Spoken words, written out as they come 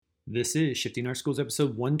This is Shifting Our Schools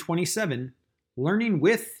episode 127, Learning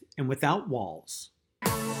with and Without Walls.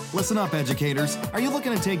 Listen up, educators. Are you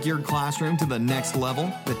looking to take your classroom to the next level?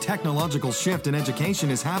 The technological shift in education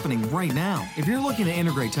is happening right now. If you're looking to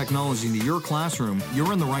integrate technology into your classroom,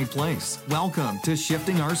 you're in the right place. Welcome to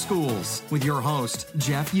Shifting Our Schools with your host,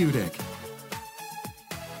 Jeff Udick.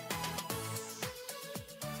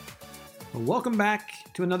 Welcome back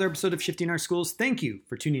to another episode of Shifting Our Schools. Thank you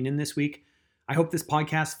for tuning in this week. I hope this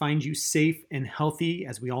podcast finds you safe and healthy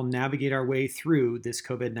as we all navigate our way through this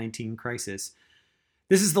COVID-19 crisis.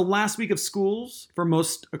 This is the last week of schools for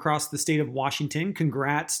most across the state of Washington.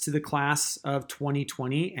 Congrats to the class of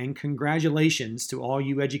 2020 and congratulations to all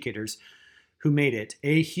you educators who made it.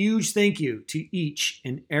 A huge thank you to each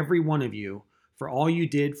and every one of you for all you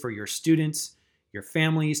did for your students, your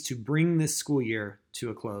families to bring this school year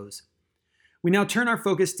to a close. We now turn our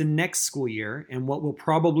focus to next school year and what will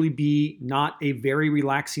probably be not a very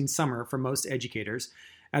relaxing summer for most educators,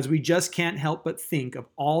 as we just can't help but think of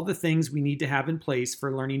all the things we need to have in place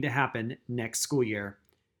for learning to happen next school year.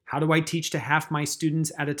 How do I teach to half my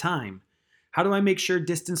students at a time? How do I make sure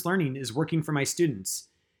distance learning is working for my students?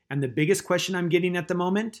 And the biggest question I'm getting at the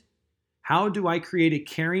moment, how do I create a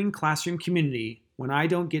caring classroom community when I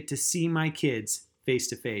don't get to see my kids face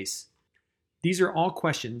to face? These are all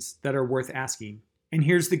questions that are worth asking. And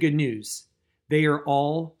here's the good news. They are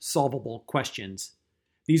all solvable questions.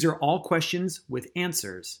 These are all questions with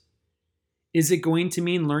answers. Is it going to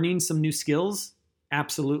mean learning some new skills?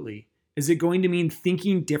 Absolutely. Is it going to mean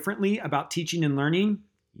thinking differently about teaching and learning?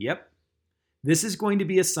 Yep. This is going to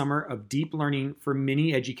be a summer of deep learning for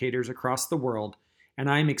many educators across the world,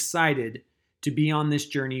 and I'm excited to be on this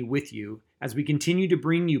journey with you as we continue to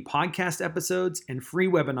bring you podcast episodes and free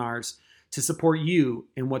webinars to support you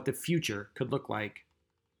in what the future could look like.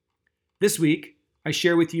 This week, I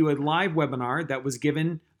share with you a live webinar that was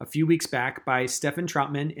given a few weeks back by Stefan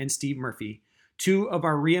Troutman and Steve Murphy, two of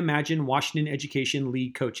our Reimagine Washington Education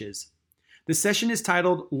lead coaches. The session is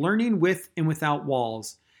titled Learning with and Without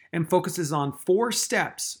Walls and focuses on 4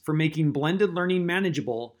 steps for making blended learning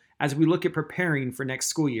manageable as we look at preparing for next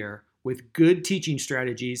school year with good teaching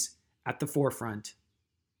strategies at the forefront.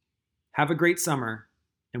 Have a great summer.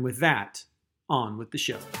 And with that, on with the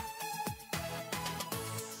show.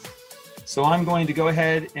 So I'm going to go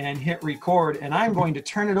ahead and hit record, and I'm going to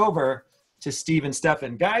turn it over to Steve and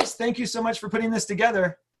Stefan. Guys, thank you so much for putting this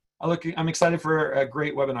together. I'm excited for a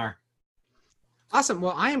great webinar. Awesome.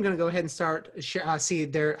 Well, I am going to go ahead and start. See,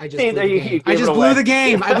 there. I just Hey, blew the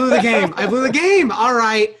game. I blew the game. All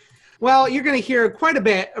right. Well, you're going to hear quite a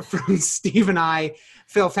bit from Steve and I.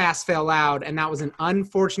 Fail fast, fail loud. And that was an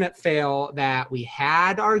unfortunate fail that we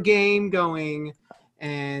had our game going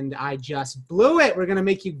and I just blew it. We're going to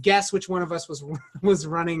make you guess which one of us was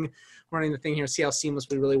running the thing here. See how seamless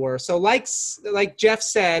we really were. So like Jeff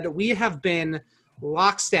said, we have been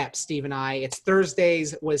lockstep, Steve and I. It's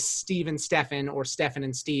Thursdays was Steve and Stefan or Stefan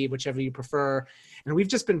and Steve, whichever you prefer. And we've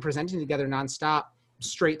just been presenting together nonstop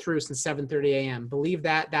straight through since 7:30 a.m. Believe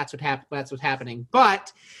that. That's what's happening.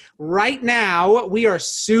 But right now, we are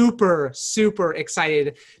super, super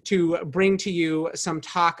excited to bring to you some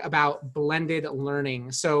talk about blended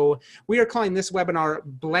learning. So we are calling this webinar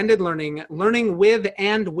Blended Learning, Learning with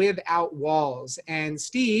and Without Walls. And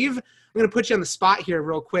Steve, I'm going to put you on the spot here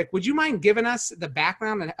real quick. Would you mind giving us the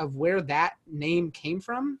background of where that name came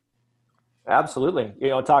from? Absolutely.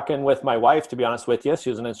 Talking with my wife, to be honest with you, she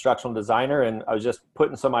was an instructional designer, and I was just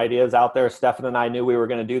putting some ideas out there. Stefan and I knew we were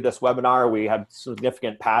going to do this webinar. We had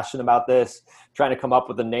significant passion about this, trying to come up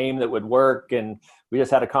with a name that would work. And we just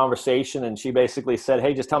had a conversation, and she basically said,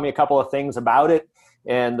 hey, just tell me a couple of things about it.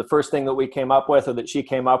 And the first thing that we came up with, or that she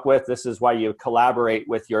came up with, this is why you collaborate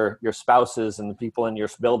with your spouses and the people in your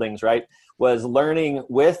buildings, right, was learning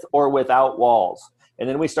with or without walls. And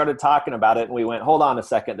then we started talking about it and we went, hold on a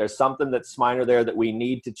second. There's something that's minor there that we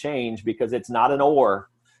need to change because it's not an or.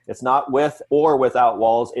 It's not with or without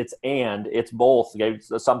walls. It's and. It's both.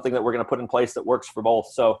 It's something that we're going to put in place that works for both.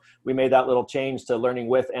 So we made that little change to learning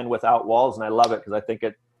with and without walls. And I love it because I think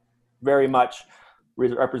it very much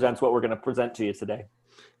represents what we're going to present to you today.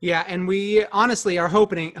 Yeah, and we honestly are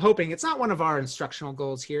hoping it's not one of our instructional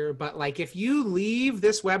goals here, but like if you leave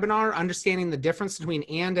this webinar understanding the difference between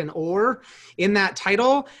and or in that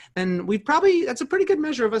title, then that's a pretty good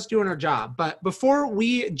measure of us doing our job. But before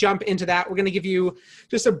we jump into that, we're going to give you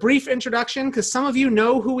just a brief introduction because some of you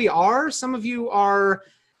know who we are. Some of you are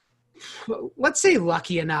let's say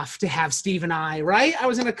lucky enough to have Steve and I, right? I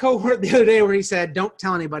was in a cohort the other day where he said, don't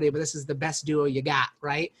tell anybody, but this is the best duo you got,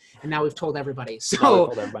 right? And now we've told everybody.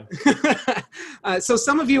 So, so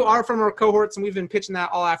some of you are from our cohorts, and we've been pitching that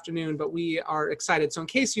all afternoon, but we are excited. So in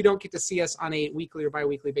case you don't get to see us on a weekly or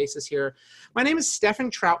bi-weekly basis here, my name is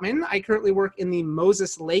Stefan Troutman. I currently work in the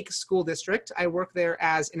Moses Lake School District. I work there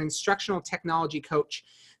as an instructional technology coach,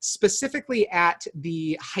 specifically at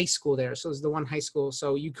the high school there. So it's the one high school.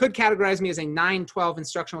 So you could categorize me as a 9-12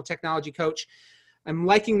 instructional technology coach. I'm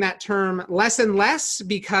liking that term less and less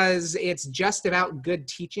because it's just about good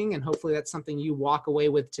teaching. And hopefully that's something you walk away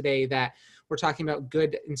with today, that we're talking about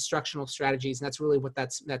good instructional strategies. And that's really what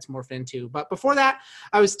that's morphed into. But before that,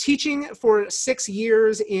 I was teaching for 6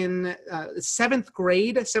 years in seventh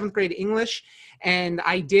grade English. And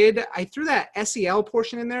I threw that SEL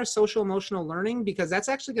portion in there, social emotional learning, because that's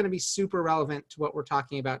actually going to be super relevant to what we're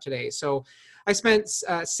talking about today. So I spent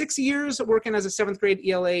 6 years working as a seventh grade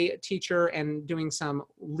ELA teacher and doing some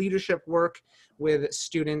leadership work with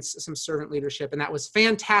students, some servant leadership, and that was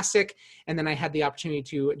fantastic. And then I had the opportunity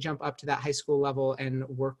to jump up to that high school level and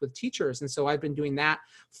work with teachers. And so I've been doing that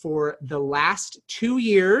for the last 2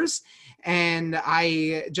 years. And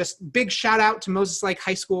I just big shout out to Moses Lake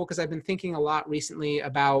High School, because I've been thinking a lot recently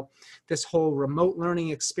about this whole remote learning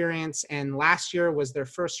experience. And last year was their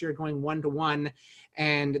first year going one-to-one.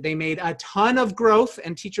 And they made a ton of growth,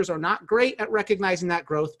 and teachers are not great at recognizing that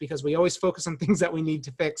growth because we always focus on things that we need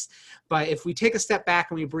to fix. But if we take a step back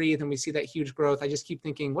and we breathe and we see that huge growth, I just keep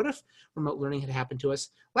thinking, what if remote learning had happened to us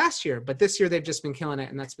last year? But this year they've just been killing it.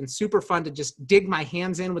 And that's been super fun to just dig my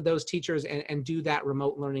hands in with those teachers and do that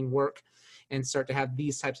remote learning work and start to have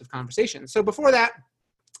these types of conversations. So before that,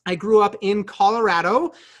 I grew up in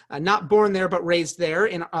Colorado, not born there, but raised there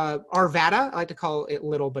in Arvada. I like to call it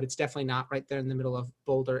little, but it's definitely not, right there in the middle of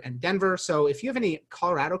Boulder and Denver. So if you have any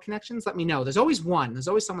Colorado connections, let me know. There's always one. There's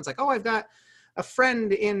always someone's like, oh, I've got a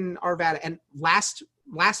friend in Arvada. And last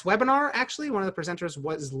webinar, actually, one of the presenters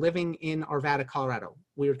was living in Arvada, Colorado.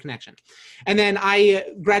 Weird connection. And then I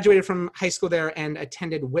graduated from high school there and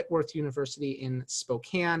attended Whitworth University in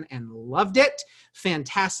Spokane and loved it.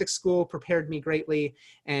 Fantastic school, prepared me greatly,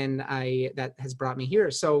 and that has brought me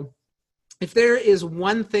here. So if there is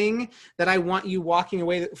one thing that I want you walking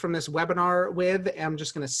away from this webinar with, I'm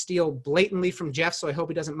just going to steal blatantly from Jeff, so I hope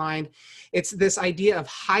he doesn't mind. It's this idea of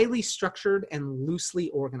highly structured and loosely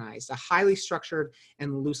organized, a highly structured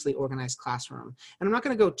and loosely organized classroom. And I'm not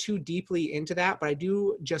going to go too deeply into that, but I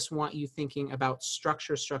do just want you thinking about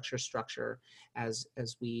structure as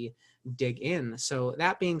we dig in. So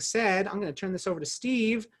that being said, I'm going to turn this over to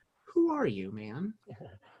Steve. Who are you, man?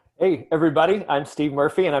 Hey, everybody. I'm Steve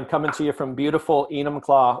Murphy, and I'm coming to you from beautiful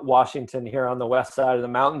Enumclaw, Washington, here on the west side of the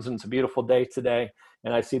mountains. And it's a beautiful day today.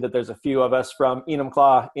 And I see that there's a few of us from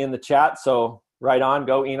Enumclaw in the chat. So right on,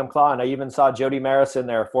 go Enumclaw. And I even saw Jody Maris in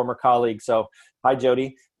there, former colleague. So hi,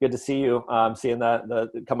 Jody. Good to see you. Seeing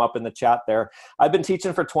the come up in the chat there. I've been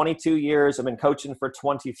teaching for 22 years. I've been coaching for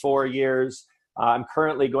 24 years. I'm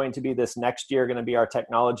currently going to be this next year, going to be our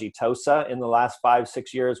technology TOSA. In the last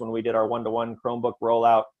 5-6 years when we did our one-to-one Chromebook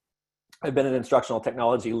rollout, I've been an instructional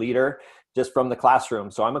technology leader just from the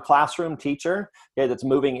classroom. So I'm a classroom teacher that's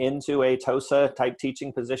moving into a TOSA type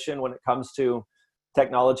teaching position when it comes to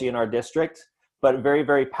technology in our district, but very,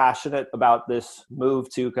 very passionate about this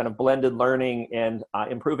move to kind of blended learning and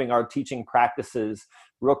improving our teaching practices.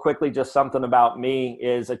 Real quickly, just something about me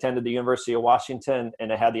is I attended the University of Washington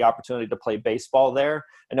and I had the opportunity to play baseball there.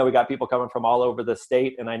 I know we got people coming from all over the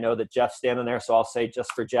state, and I know that Jeff's standing there, so I'll say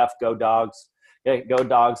just for Jeff, go Dogs. Okay, go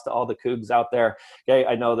Dogs to all the Cougs out there. Okay,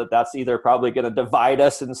 I know that that's either probably going to divide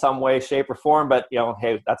us in some way, shape, or form, but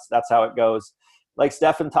hey, that's how it goes. Like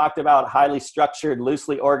Stefan talked about, highly structured,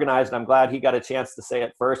 loosely organized. I'm glad he got a chance to say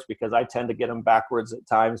it first because I tend to get them backwards at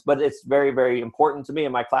times. But it's very, very important to me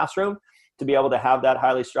in my classroom to be able to have that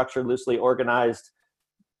highly structured, loosely organized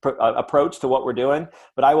approach to what we're doing.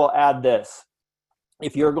 But I will add this.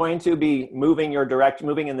 If you're going to be moving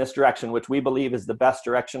in this direction, which we believe is the best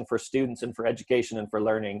direction for students and for education and for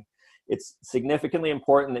learning, it's significantly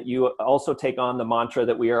important that you also take on the mantra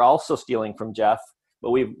that we are also stealing from Jeff, but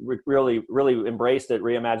we've really, really embraced it,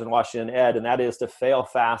 Reimagine Washington Ed, and that is to fail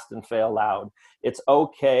fast and fail loud. It's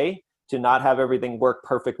okay to not have everything work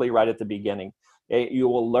perfectly right at the beginning. You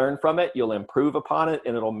will learn from it, you'll improve upon it,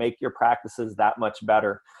 and it'll make your practices that much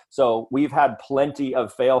better. So we've had plenty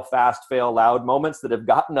of fail fast, fail loud moments that have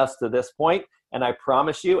gotten us to this point. And I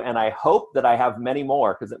promise you, and I hope that I have many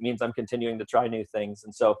more, because it means I'm continuing to try new things.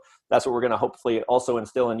 And so that's what we're going to hopefully also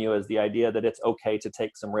instill in you, is the idea that it's okay to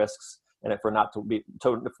take some risks and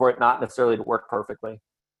for it not necessarily to work perfectly.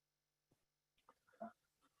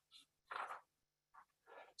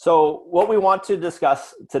 So what we want to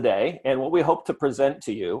discuss today and what we hope to present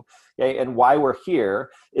to you, okay, and why we're here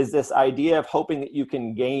is this idea of hoping that you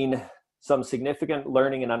can gain some significant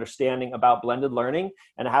learning and understanding about blended learning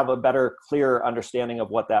and have a better, clearer understanding of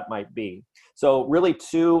what that might be. So really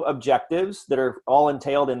two objectives that are all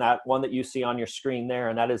entailed in that one that you see on your screen there.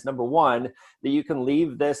 And that is number one, that you can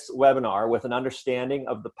leave this webinar with an understanding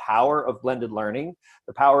of the power of blended learning,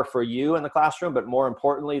 the power for you in the classroom, but more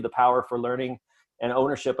importantly, the power for learning and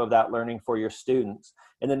ownership of that learning for your students.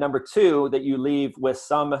 And then number two, that you leave with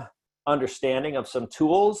some understanding of some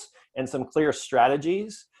tools and some clear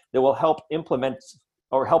strategies that will help implement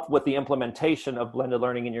or help with the implementation of blended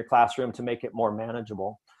learning in your classroom to make it more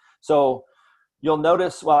manageable. So you'll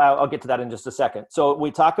notice, well, I'll get to that in just a second. So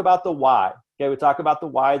we talk about the why. Okay, we talk about the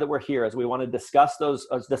why that we're here as we want to discuss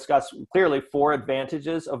discuss clearly 4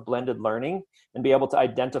 advantages of blended learning and be able to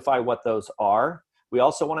identify what those are. We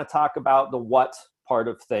also want to talk about the what part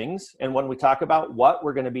of things. And when we talk about what,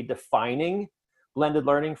 we're going to be defining blended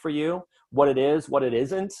learning for you, what it is, what it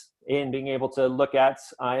isn't, and being able to look at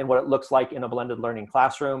and what it looks like in a blended learning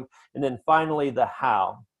classroom. And then finally, the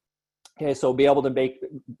how. Okay, so be able to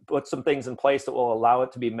put some things in place that will allow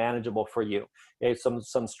it to be manageable for you. Okay,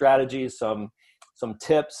 some strategies, some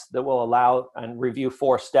tips that will allow and review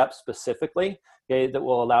 4 steps specifically, okay, that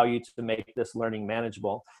will allow you to make this learning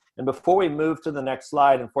manageable. And before we move to the next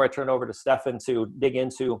slide, and before I turn it over to Stefan to dig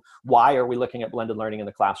into why are we looking at blended learning in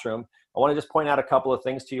the classroom, I want to just point out a couple of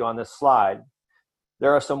things to you on this slide.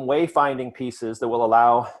 There are some wayfinding pieces that will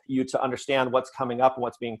allow you to understand what's coming up and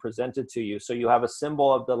what's being presented to you. So you have a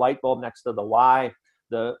symbol of the light bulb next to the why,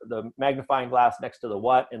 the magnifying glass next to the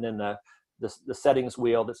what, and then the settings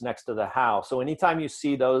wheel that's next to the how. So anytime you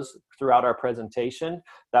see those throughout our presentation,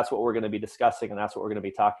 that's what we're going to be discussing and that's what we're going to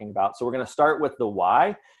be talking about. So we're going to start with the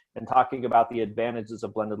why and talking about the advantages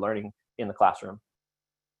of blended learning in the classroom.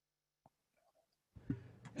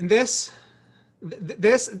 And this,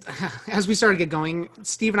 as we started to get going,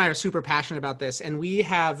 Steve and I are super passionate about this, and we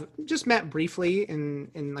have just met briefly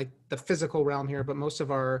in like the physical realm here, but most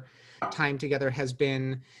of our time together has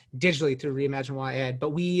been digitally through Reimagine Y Ed. But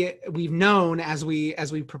we've known as we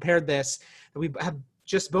prepared this that we have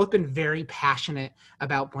just both been very passionate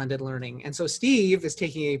about blended learning. And so Steve is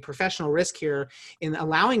taking a professional risk here in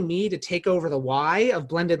allowing me to take over the why of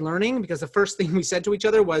blended learning, because the first thing we said to each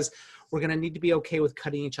other was, we're going to need to be okay with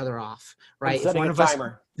cutting each other off, right? I'm setting a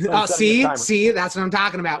timer. See, that's what I'm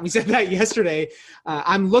talking about. We said that yesterday.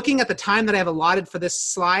 I'm looking at the time that I have allotted for this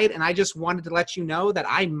slide, and I just wanted to let you know that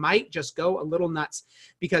I might just go a little nuts,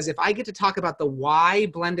 because if I get to talk about the why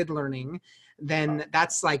blended learning, then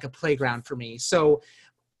that's like a playground for me. So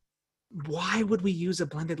why would we use a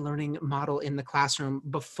blended learning model in the classroom?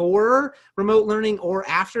 Before remote learning or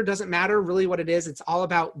after, doesn't matter really what it is. It's all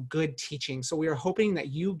about good teaching. So we are hoping that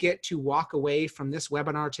you get to walk away from this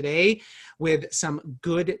webinar today with some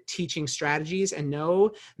good teaching strategies and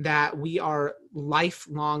know that we are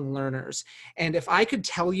lifelong learners. And if I could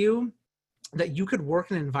tell you that you could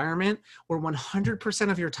work in an environment where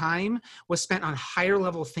 100% of your time was spent on higher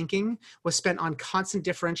level thinking, was spent on constant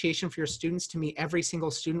differentiation for your students to meet every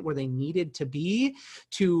single student where they needed to be,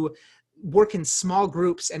 to work in small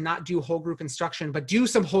groups and not do whole group instruction, but do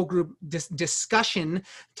some whole group discussion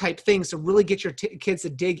type things to really get your kids to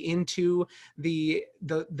dig into the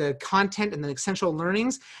content and the essential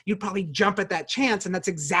learnings, you'd probably jump at that chance. And that's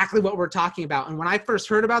exactly what we're talking about. And when I first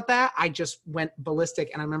heard about that, I just went ballistic.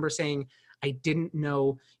 And I remember saying, I didn't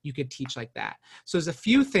know you could teach like that. So there's a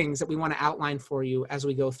few things that we want to outline for you as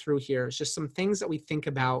we go through here. It's just some things that we think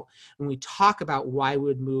about when we talk about why we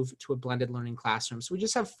would move to a blended learning classroom. So we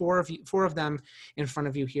just have four of them in front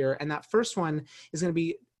of you here. And that first one is going to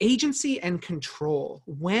be agency and control.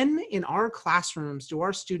 When in our classrooms do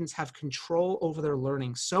our students have control over their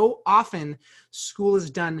learning? So often school is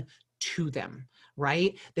done to them,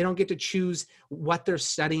 right? They don't get to choose what they're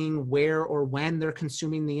studying, where or when they're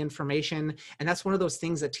consuming the information. And that's one of those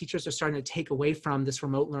things that teachers are starting to take away from this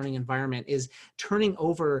remote learning environment, is turning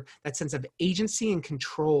over that sense of agency and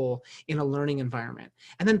control in a learning environment.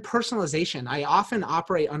 And then personalization. I often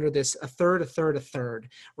operate under this a third,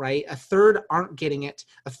 right? A third aren't getting it,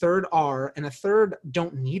 a third are, and a third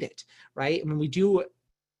don't need it, right? When we do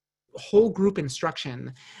whole group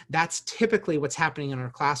instruction, that's typically what's happening in our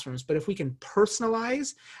classrooms. But if we can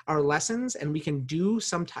personalize our lessons and we can do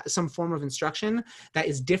some form of instruction that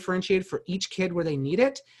is differentiated for each kid where they need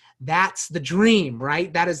it, that's the dream,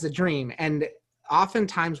 right? That is the dream. And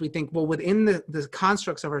oftentimes we think, well, within the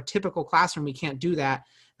constructs of our typical classroom, we can't do that.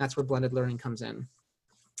 That's where blended learning comes in.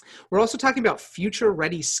 We're also talking about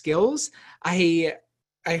future-ready skills.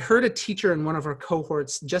 I heard a teacher in one of our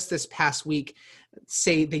cohorts just this past week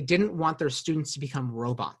say they didn't want their students to become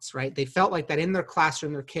robots, right? They felt like that in their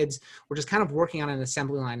classroom, their kids were just kind of working on an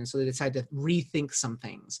assembly line. And so they decided to rethink some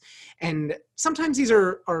things. And sometimes these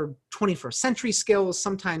are 21st century skills.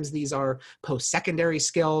 Sometimes these are post-secondary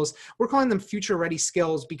skills. We're calling them future-ready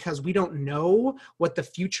skills because we don't know what the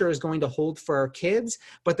future is going to hold for our kids,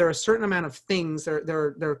 but there are a certain amount of things,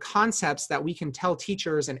 there are concepts that we can tell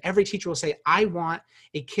teachers, and every teacher will say, I want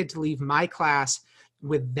a kid to leave my class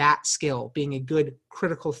with that skill, being a good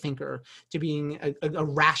critical thinker, to being a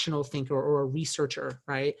rational thinker or a researcher,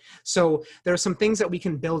 right? So there are some things that we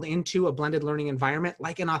can build into a blended learning environment,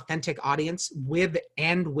 like an authentic audience with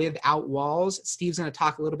and without walls. Steve's going to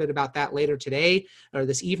talk a little bit about that later today or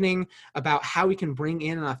this evening, about how we can bring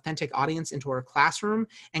in an authentic audience into our classroom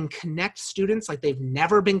and connect students like they've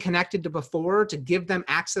never been connected to before, to give them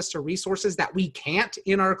access to resources that we can't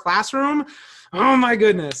in our classroom. Oh my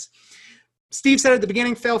goodness. Steve said at the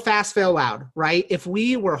beginning, fail fast, fail loud, right? If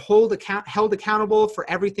we were held accountable for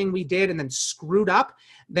everything we did and then screwed up,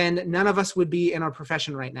 then none of us would be in our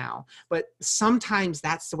profession right now. But sometimes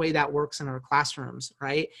that's the way that works in our classrooms,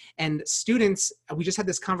 right? And students, we just had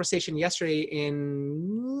this conversation yesterday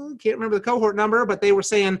can't remember the cohort number, but they were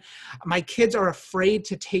saying, my kids are afraid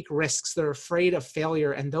to take risks. They're afraid of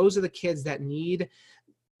failure. And those are the kids that need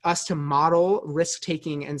us to model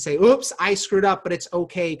risk-taking and say, oops, I screwed up, but it's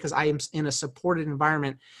okay because I am in a supported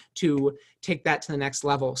environment to take that to the next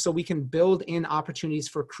level. So we can build in opportunities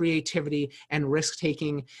for creativity and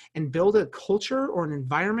risk-taking and build a culture or an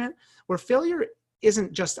environment where failure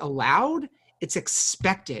isn't just allowed, it's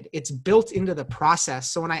expected. It's built into the process.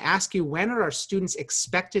 So when I ask you, when are our students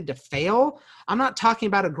expected to fail? I'm not talking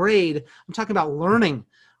about a grade. I'm talking about learning.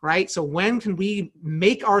 Right? So when can we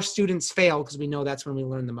make our students fail? Because we know that's when we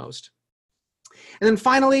learn the most. And then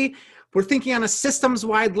finally, we're thinking on a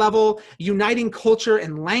systems-wide level, uniting culture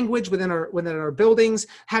and language within our buildings,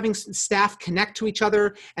 having staff connect to each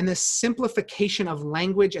other, and the simplification of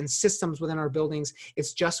language and systems within our buildings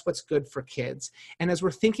is just what's good for kids. And as we're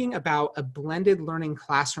thinking about a blended learning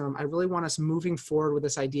classroom, I really want us moving forward with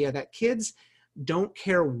this idea that kids don't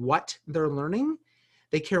care what they're learning,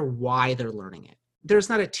 they care why they're learning it. There's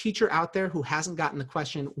not a teacher out there who hasn't gotten the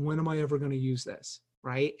question, when am I ever going to use this,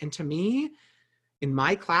 right? And to me, in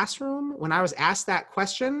my classroom, when I was asked that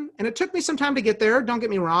question, and it took me some time to get there, don't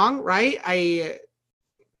get me wrong, right?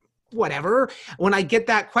 When I get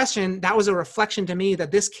that question, that was a reflection to me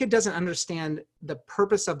that this kid doesn't understand the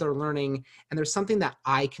purpose of their learning, and there's something that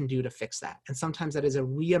I can do to fix that. And sometimes that is a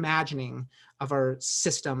reimagining of our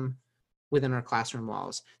system within our classroom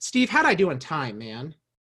walls. Steve, how'd I do on time, man?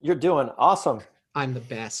 You're doing awesome. I'm the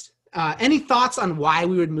best. Any thoughts on why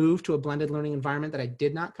we would move to a blended learning environment that I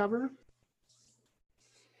did not cover?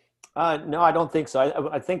 No, I don't think so.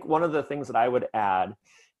 I think one of the things that I would add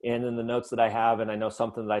in the notes that I have, and I know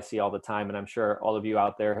something that I see all the time, and I'm sure all of you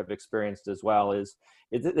out there have experienced as well, is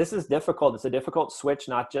this is difficult. It's a difficult switch,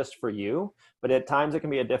 not just for you, but at times it can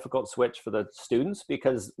be a difficult switch for the students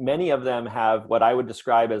because many of them have what I would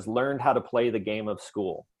describe as learned how to play the game of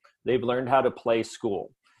school. They've learned how to play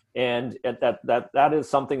school. And that is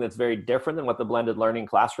something that's very different than what the blended learning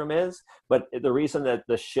classroom is. But the reason that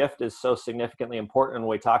the shift is so significantly important, when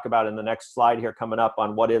we talk about in the next slide here coming up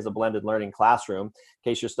on what is a blended learning classroom,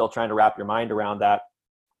 in case you're still trying to wrap your mind around that,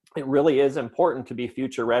 it really is important to be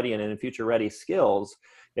future ready and in future ready skills,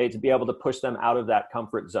 to be able to push them out of that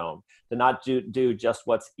comfort zone, to not do just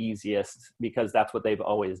what's easiest because that's what they've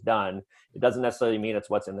always done. It doesn't necessarily mean it's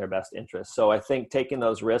what's in their best interest. So I think taking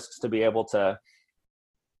those risks to be able to,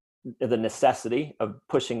 the necessity of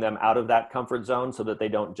pushing them out of that comfort zone so that they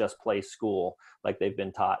don't just play school like they've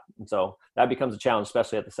been taught. And so that becomes a challenge,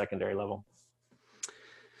 especially at the secondary level.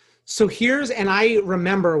 So and I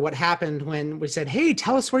remember what happened when we said, hey,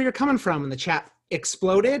 tell us where you're coming from, and the chat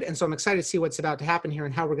exploded. And so I'm excited to see what's about to happen here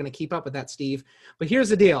and how we're going to keep up with that, Steve. But here's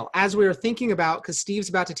the deal. As we were thinking about, because Steve's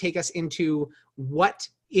about to take us into what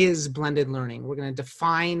is blended learning, we're going to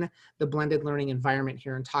define the blended learning environment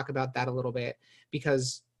here and talk about that a little bit,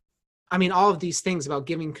 because all of these things about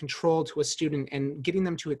giving control to a student and getting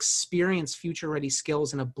them to experience future-ready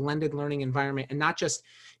skills in a blended learning environment and not just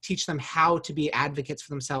teach them how to be advocates for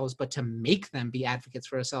themselves, but to make them be advocates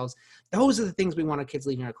for ourselves. Those are the things we want our kids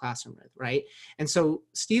leaving our classroom with, right? And so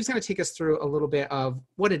Steve's going to take us through a little bit of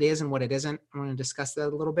what it is and what it isn't. I'm going to discuss that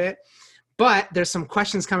a little bit. But there's some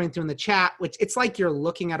questions coming through in the chat, which it's like you're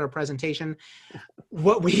looking at our presentation.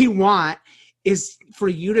 What we want is for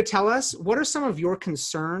you to tell us, what are some of your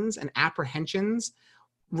concerns and apprehensions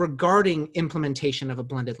regarding implementation of a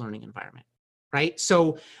blended learning environment? right?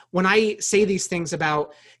 So when I say these things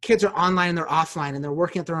about kids are online and they're offline and they're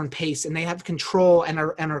working at their own pace and they have control and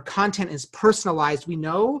our content is personalized, we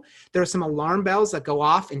know there are some alarm bells that go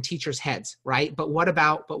off in teachers' heads, right? But what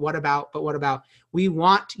about? We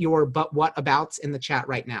want your but what abouts in the chat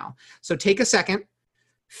right now. So take a second,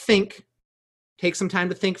 take some time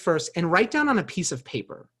to think first, and write down on a piece of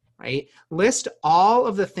paper, right? List all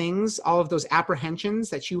of the things, all of those apprehensions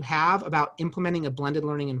that you have about implementing a blended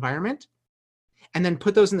learning environment, and then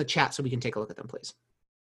put those in the chat so we can take a look at them, please.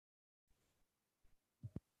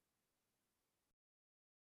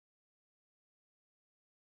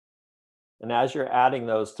 And as you're adding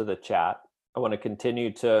those to the chat, I want to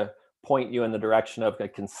continue to point you in the direction of the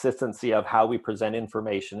consistency of how we present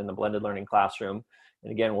information in the blended learning classroom.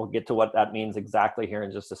 And again, we'll get to what that means exactly here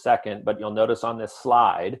in just a second, but you'll notice on this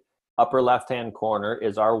slide, upper left-hand corner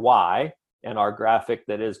is our why and our graphic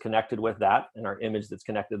that is connected with that and our image that's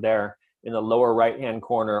connected there. In the lower right-hand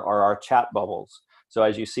corner are our chat bubbles. So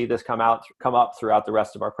as you see this come up throughout the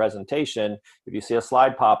rest of our presentation, if you see a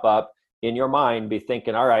slide pop up, in your mind, be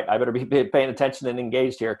thinking, all right, I better be paying attention and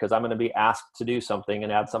engaged here because I'm going to be asked to do something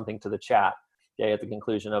and add something to the chat, okay, at the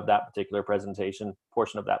conclusion of that particular presentation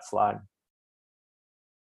portion of that slide.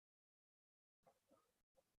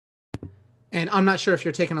 And I'm not sure if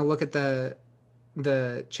you're taking a look at the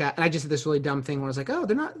chat. And I just did this really dumb thing where I was like, oh,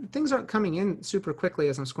 things aren't coming in super quickly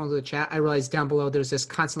as I'm scrolling through the chat. I realized down below there's this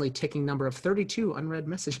constantly ticking number of 32 unread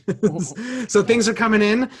messages. So things are coming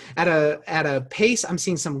in at a pace. I'm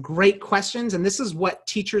seeing some great questions, and this is what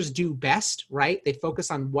teachers do best, right? They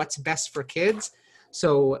focus on what's best for kids.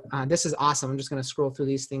 So this is awesome. I'm just going to scroll through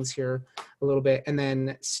these things here a little bit, and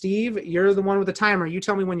then Steve, you're the one with the timer. You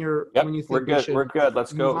tell me when you think we're good. We're good.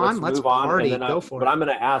 Let's go. Let's move on. Party. And then go for but it. I'm going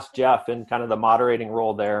to ask Jeff in kind of the moderating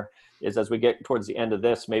role there is as we get towards the end of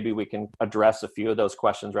this, maybe we can address a few of those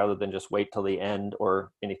questions rather than just wait till the end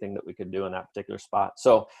or anything that we could do in that particular spot.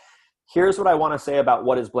 So here's what I want to say about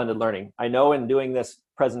what is blended learning. I know in doing this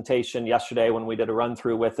presentation yesterday when we did a run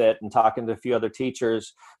through with it and talking to a few other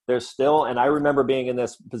teachers, there's still, and I remember being in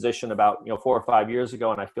this position about 4 or 5 years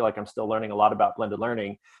ago, and I feel like I'm still learning a lot about blended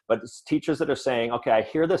learning, but it's teachers that are saying, okay, I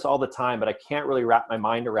hear this all the time, but I can't really wrap my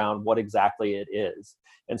mind around what exactly it is.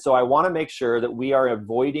 And so I want to make sure that we are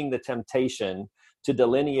avoiding the temptation to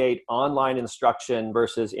delineate online instruction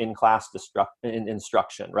versus in-class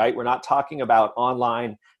instruction, right? We're not talking about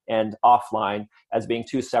online and offline as being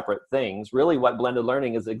two separate things. Really what blended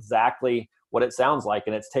learning is exactly what it sounds like,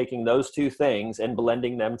 and it's taking those two things and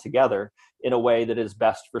blending them together in a way that is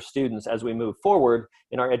best for students as we move forward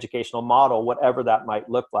in our educational model, whatever that might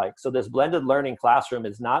look like. So this blended learning classroom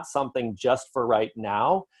is not something just for right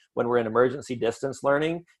now when we're in emergency distance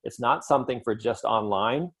learning. It's not something for just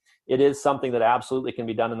online. It is something that absolutely can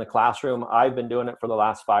be done in the classroom. I've been doing it for the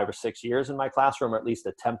last 5 or 6 years in my classroom, or at least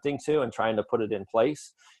attempting to and trying to put it in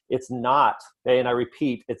place. It's not, and I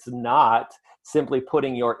repeat, it's not simply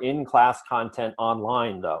putting your in-class content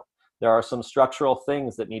online though. There are some structural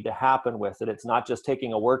things that need to happen with it. It's not just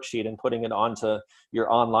taking a worksheet and putting it onto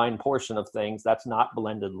your online portion of things. That's not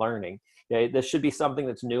blended learning. Okay? This should be something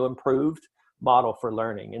that's new, improved model for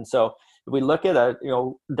learning. And so if we look at a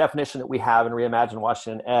definition that we have in Reimagine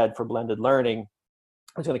Washington Ed for blended learning,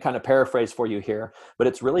 I'm going to kind of paraphrase for you here, but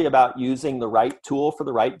it's really about using the right tool for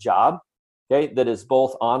the right job, okay, that is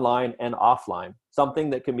both online and offline.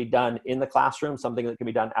 Something that can be done in the classroom, something that can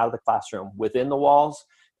be done out of the classroom, within the walls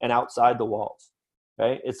and outside the walls.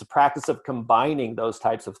 Okay? It's the practice of combining those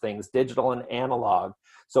types of things, digital and analog.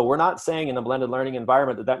 So we're not saying in a blended learning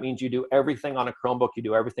environment that means you do everything on a Chromebook, you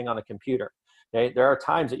do everything on a computer. Okay? There are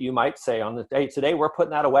times that you might say on the day, today we're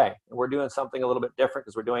putting that away. And we're doing something a little bit different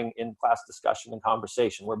because we're doing in-class discussion and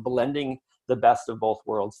conversation. We're blending the best of both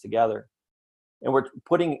worlds together. And we're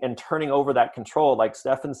putting and turning over that control, like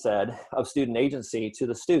Stefan said, of student agency to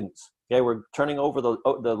the students. Okay? We're turning over the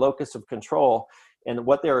locus of control and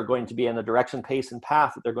what they're going to be in the direction, pace, and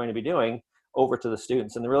path that they're going to be doing over to the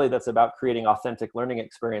students. And really that's about creating authentic learning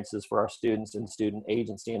experiences for our students and student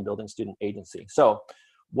agency and building student agency. So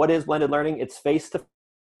what is blended learning? It's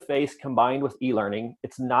face-to-face combined with e-learning.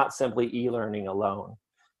 It's not simply e-learning alone.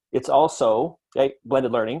 It's also,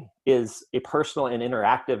 blended learning is a personal and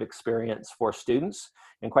interactive experience for students.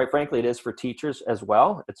 And quite frankly, it is for teachers as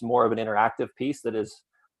well. It's more of an interactive piece that is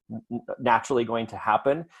naturally going to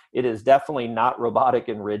happen. It is definitely not robotic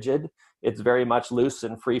and rigid. It's very much loose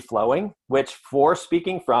and free flowing, which for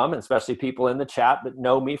speaking from, especially people in the chat that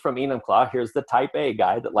know me from Enumclaw, here's the type A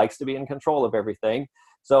guy that likes to be in control of everything.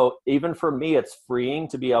 So even for me, it's freeing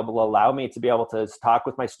to be able to allow me to be able to talk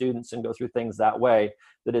with my students and go through things that way.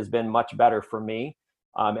 That has been much better for me.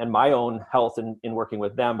 and my own health in working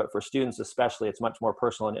with them. But for students especially, it's much more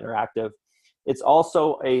personal and interactive. It's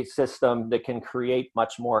also a system that can create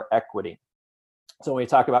much more equity. So when we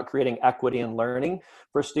talk about creating equity in learning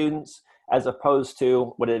for students, as opposed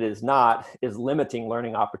to what it is not, is limiting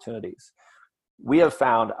learning opportunities.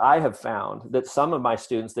 I have found that some of my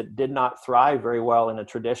students that did not thrive very well in a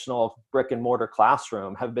traditional brick and mortar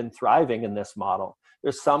classroom have been thriving in this model.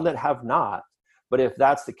 There's some that have not. But if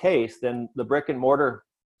that's the case, then the brick and mortar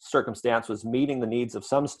circumstance was meeting the needs of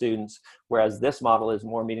some students, whereas this model is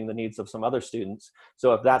more meeting the needs of some other students.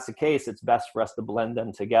 So if that's the case, it's best for us to blend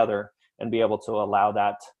them together and be able to allow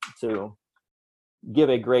that to give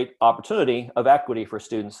a great opportunity of equity for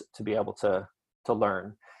students to be able to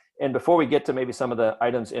learn. And before we get to maybe some of the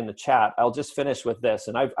items in the chat, I'll just finish with this.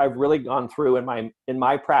 And I've really gone through in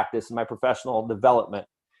my practice, in my professional development,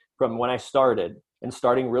 from when I started, and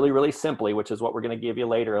starting really, really simply, which is what we're going to give you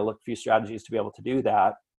later, a few strategies to be able to do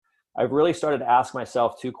that. I've really started to ask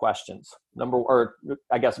myself two questions.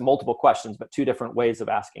 Multiple questions, but two different ways of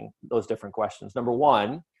asking those different questions. Number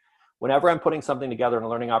one, whenever I'm putting something together in a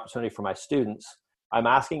learning opportunity for my students, I'm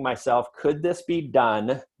asking myself, could this be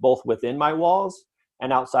done both within my walls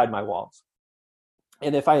and outside my walls?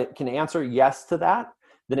 And if I can answer yes to that,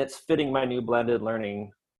 then it's fitting my new blended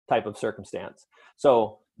learning type of circumstance.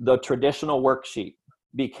 So the traditional worksheet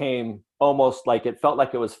became almost like, it felt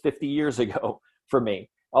like it was 50 years ago for me.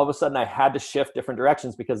 All of a sudden I had to shift different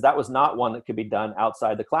directions because that was not one that could be done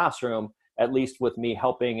outside the classroom, at least with me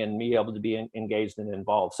helping and me able to be engaged and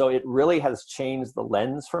involved. So it really has changed the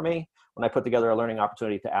lens for me when I put together a learning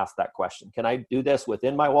opportunity to ask that question. Can I do this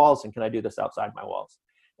within my walls, and can I do this outside my walls?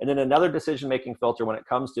 And then another decision-making filter when it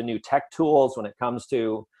comes to new tech tools, when it comes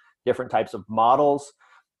to different types of models,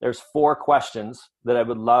 there's 4 questions that I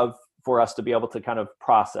would love for us to be able to kind of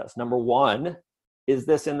process. Number one, is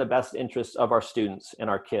this in the best interest of our students and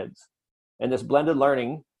our kids? And this blended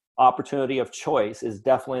learning opportunity of choice is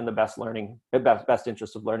definitely in the best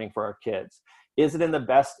interest of learning for our kids. Is it in the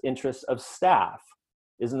best interest of staff?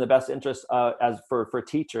 Is in the best interest for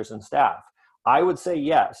teachers and staff? I would say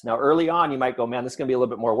yes. Now, early on, you might go, man, this is going to be a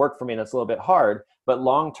little bit more work for me, and it's a little bit hard. But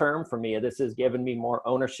long term for me, this has given me more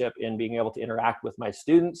ownership in being able to interact with my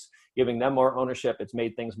students, giving them more ownership. It's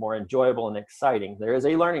made things more enjoyable and exciting. There is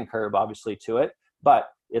a learning curve, obviously, to it, but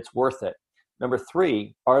it's worth it. Number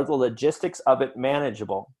 3, are the logistics of it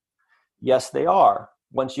manageable? Yes, they are.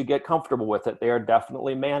 Once you get comfortable with it, they are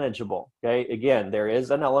definitely manageable. Okay. Again, there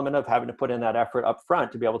is an element of having to put in that effort up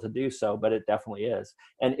front to be able to do so, but it definitely is.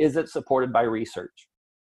 And is it supported by research?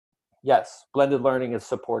 Yes, blended learning is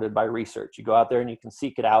supported by research. You go out there and you can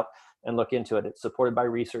seek it out and look into it. It's supported by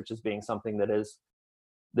research as being something that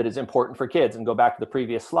is important for kids. And go back to the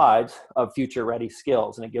previous slides of future ready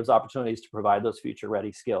skills, and it gives opportunities to provide those future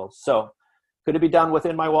ready skills. So could it be done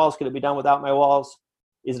within my walls? Could it be done without my walls?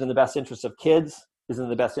 Is it in the best interest of kids? Is it in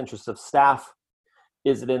the best interest of staff?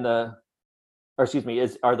 Are the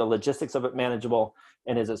logistics of it manageable?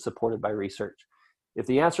 And is it supported by research? If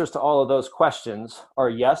the answers to all of those questions are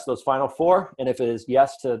yes, those final 4, and if it is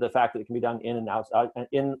yes to the fact that it can be done in and outside,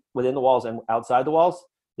 within the walls and outside the walls,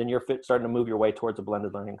 then you're starting to move your way towards a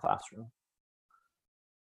blended learning classroom.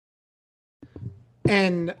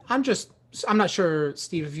 And I'm not sure,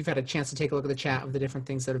 Steve, if you've had a chance to take a look at the chat of the different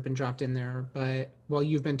things that have been dropped in there, but while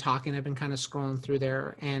you've been talking, I've been kind of scrolling through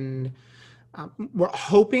there, and we're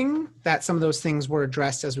hoping that some of those things were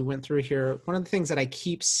addressed as we went through here. One of the things that I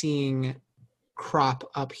keep seeing crop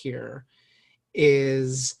up here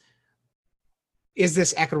is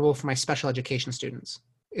this equitable for my special education students?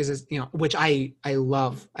 Is this, which I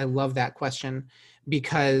love that question,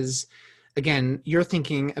 because again, you're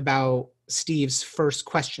thinking about Steve's first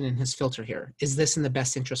question in his filter here. Is this in the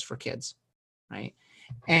best interest for kids? Right.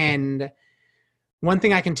 And one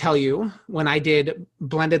thing I can tell you, when I did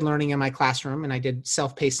blended learning in my classroom and I did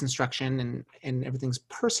self-paced instruction and everything's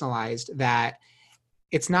personalized, that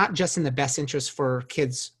it's not just in the best interest for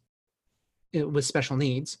kids with special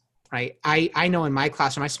needs, right? I know in my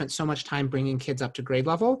classroom, I spent so much time bringing kids up to grade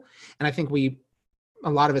level. And I think a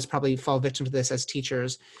lot of us probably fall victim to this as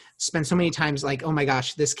teachers, spend so many times like, oh my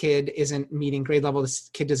gosh, this kid isn't meeting grade level. This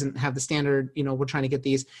kid doesn't have the standard, we're trying to get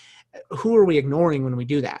these. Who are we ignoring when we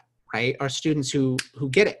do that, right? Our students who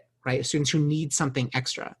get it, right? Students who need something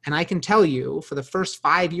extra. And I can tell you, for the first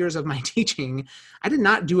 5 years of my teaching, I did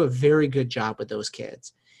not do a very good job with those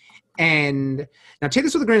kids. And now take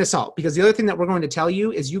this with a grain of salt, because the other thing that we're going to tell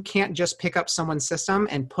you is you can't just pick up someone's system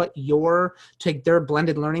and take their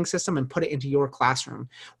blended learning system and put it into your classroom.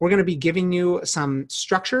 We're going to be giving you some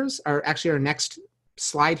structures, or actually our next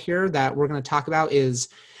slide here that we're going to talk about is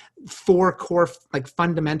four core like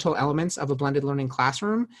fundamental elements of a blended learning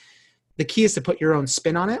classroom. The key is to put your own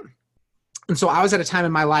spin on it. And so I was at a time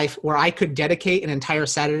in my life where I could dedicate an entire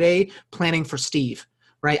Saturday planning for Steve,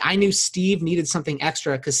 right? I knew Steve needed something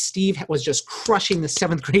extra because Steve was just crushing the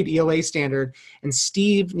 7th grade ELA standard, and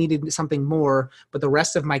Steve needed something more, but the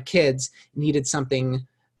rest of my kids needed something,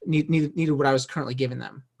 needed what I was currently giving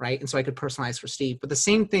them, right? And so I could personalize for Steve. But the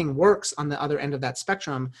same thing works on the other end of that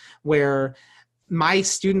spectrum, where my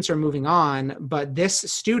students are moving on, but this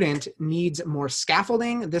student needs more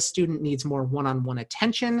scaffolding. This student needs more one-on-one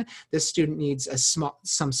attention. This student needs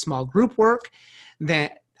some small group work.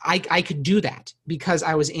 That I could do that because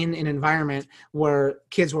I was in an environment where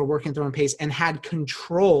kids were working at their own pace and had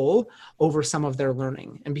control over some of their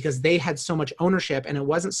learning. And because they had so much ownership and it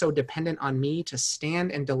wasn't so dependent on me to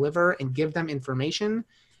stand and deliver and give them information,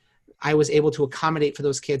 I was able to accommodate for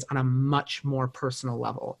those kids on a much more personal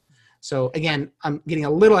level. So again, I'm getting a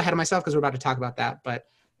little ahead of myself because we're about to talk about that, but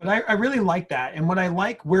I really like that. And what I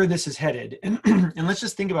like where this is headed, and let's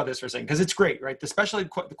just think about this for a second, because it's great, right? The special ed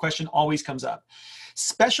the question always comes up.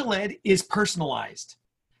 Special ed is personalized,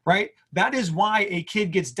 right? That is why a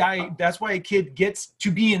kid gets that's why a kid gets to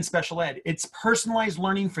be in special ed. It's personalized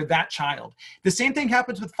learning for that child. The same thing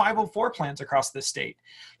happens with 504 plans across the state.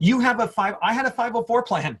 I had a 504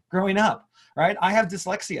 plan growing up, right? I have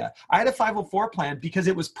dyslexia. I had a 504 plan because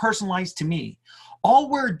it was personalized to me.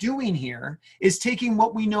 All we're doing here is taking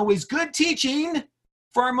what we know is good teaching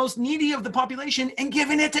for our most needy of the population and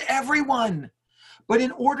giving it to everyone. But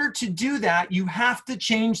in order to do that, you have to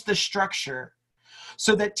change the structure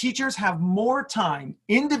so that teachers have more time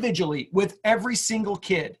individually with every single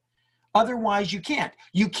kid. Otherwise, you can't.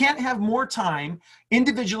 You can't have more time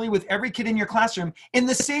individually with every kid in your classroom in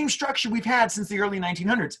the same structure we've had since the early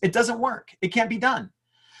 1900s. It doesn't work. It can't be done.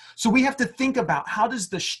 So we have to think about how does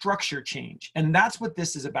the structure change? And that's what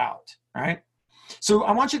this is about, right? So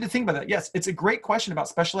I want you to think about that. Yes, it's a great question about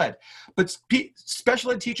special ed, but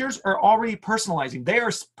special ed teachers are already personalizing. They are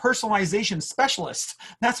personalization specialists.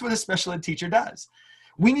 That's what a special ed teacher does.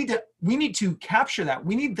 We need to capture that.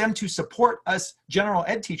 We need them to support us general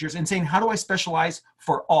ed teachers in saying, how do I specialize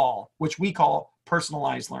for all, which we call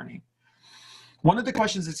personalized learning. One of the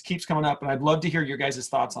questions that keeps coming up, and I'd love to hear your guys'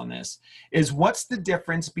 thoughts on this, is what's the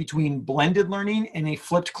difference between blended learning and a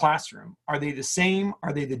flipped classroom? Are they the same?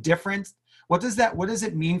 Are they the difference? What does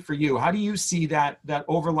it mean for you? How do you see that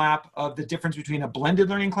overlap of the difference between a blended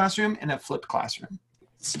learning classroom and a flipped classroom?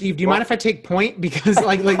 Steve, do you mind if I take point? Because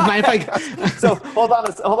mind if I? So hold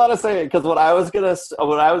on a second, because what I was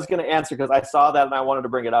gonna answer, because I saw that and I wanted to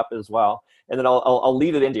bring it up as well, and then I'll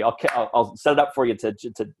lead it into you. I'll set it up for you to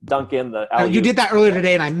dunk in the. You did that earlier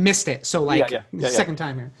today and I missed it. So second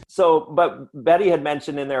time here. So, but Betty had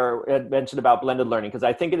mentioned about blended learning, because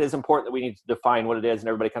I think it is important that we need to define what it is and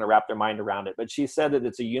everybody kind of wrap their mind around it. But she said that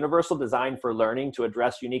it's a universal design for learning to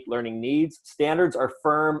address unique learning needs. Standards are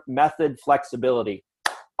firm, method flexibility.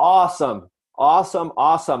 Awesome.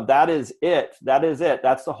 That is it.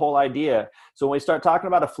 That's the whole idea. So when we start talking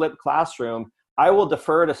about a flipped classroom, I will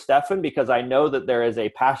defer to Stefan because I know that there is a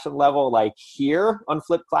passion level like here on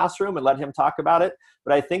flipped classroom, and let him talk about it.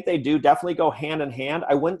 But I think they do definitely go hand in hand.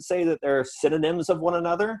 I wouldn't say that they're synonyms of one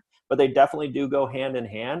another, but they definitely do go hand in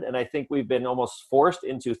hand. And I think we've been almost forced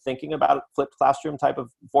into thinking about flipped classroom type of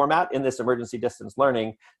format in this emergency distance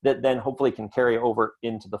learning that then hopefully can carry over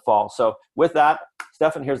into the fall. So with that,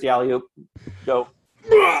 Stefan, here's the alley-oop. Go.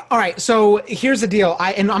 All right. So here's the deal.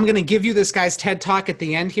 I'm going to give you this guy's TED Talk at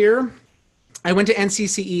the end here. I went to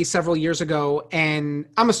NCCE several years ago, and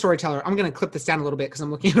I'm a storyteller. I'm going to clip this down a little bit because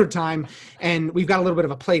I'm looking at our time, and we've got a little bit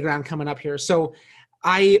of a playground coming up here. So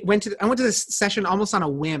I went to this session almost on a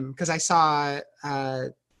whim because I saw a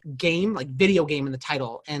game, like video game in the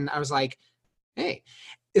title, and I was like, hey.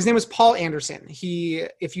 His name was Paul Anderson.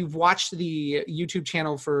 If you've watched the YouTube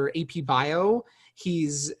channel for AP Bio,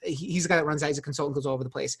 he's a guy that runs that. He's a consultant, goes all over the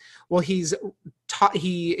place. Well, he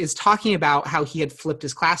is talking about how he had flipped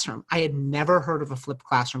his classroom. I had never heard of a flipped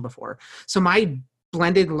classroom before. So my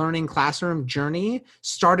blended learning classroom journey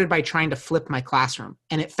started by trying to flip my classroom,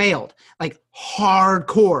 and it failed like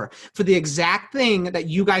hardcore for the exact thing that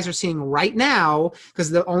you guys are seeing right now, because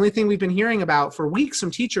the only thing we've been hearing about for weeks from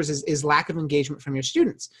teachers is lack of engagement from your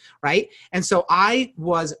students, right? And so I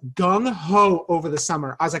was gung-ho over the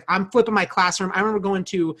summer. I was like, I'm flipping my classroom. I remember going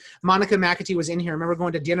to, Monica McAtee was in here. I remember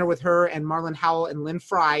going to dinner with her and Marlon Howell and Lynn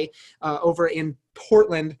Fry over in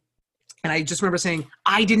Portland. And I just remember saying,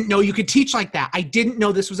 I didn't know you could teach like that. I didn't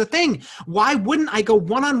know this was a thing. Why wouldn't I go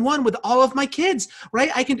one-on-one with all of my kids,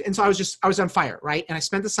 right? And so I was on fire, right? And I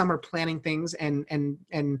spent the summer planning things and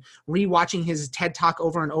rewatching his TED Talk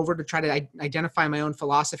over and over to try to identify my own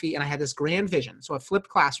philosophy. And I had this grand vision. So a flipped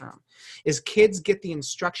classroom is kids get the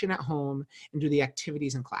instruction at home and do the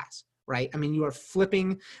activities in class, right? I mean, you are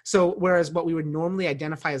flipping. So whereas what we would normally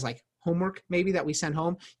identify as like homework maybe that we send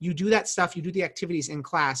home, you do that stuff, you do the activities in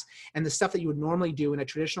class, and the stuff that you would normally do in a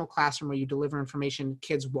traditional classroom where you deliver information,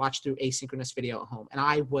 kids watch through asynchronous video at home. And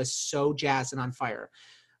I was so jazzed and on fire.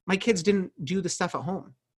 My kids didn't do the stuff at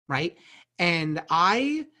home, right? And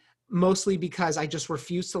I, mostly because I just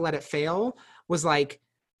refused to let it fail, was like,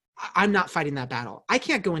 I'm not fighting that battle. I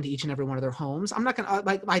can't go into each and every one of their homes. I'm not going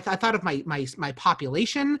to, I thought of my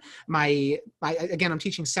population, again, I'm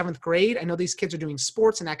teaching 7th grade. I know these kids are doing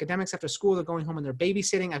sports and academics after school. They're going home and they're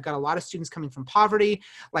babysitting. I've got a lot of students coming from poverty.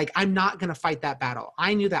 Like, I'm not going to fight that battle.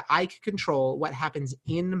 I knew that I could control what happens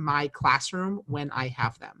in my classroom when I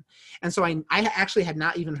have them. And so I actually had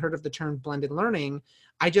not even heard of the term blended learning.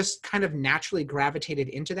 I just kind of naturally gravitated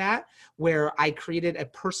into that, where I created a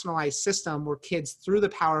personalized system where kids, through the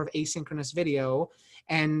power of asynchronous video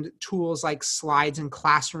and tools like slides and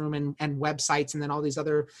classroom and websites, and then all these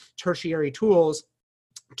other tertiary tools,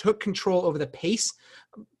 took control over the pace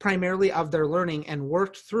primarily of their learning and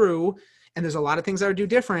worked through, and there's a lot of things that are do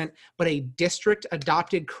different, but a district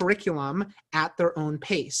adopted curriculum at their own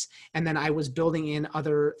pace. And then I was building in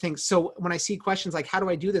other things. So when I see questions like, how do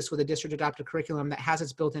I do this with a district adopted curriculum that has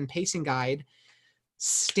its built-in pacing guide?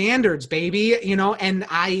 Standards, baby, and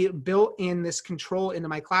I built in this control into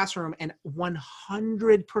my classroom, and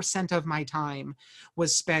 100% of my time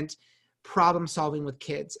was spent problem solving with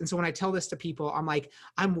kids. And so when I tell this to people, I'm like,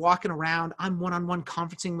 I'm walking around, I'm one-on-one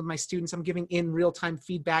conferencing with my students. I'm giving in real-time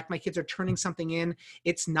feedback. My kids are turning something in.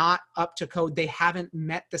 It's not up to code. They haven't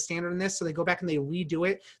met the standard in this. So they go back and they redo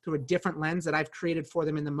it through a different lens that I've created for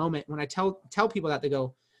them in the moment. When I tell people that, they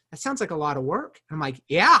go, that sounds like a lot of work. And I'm like,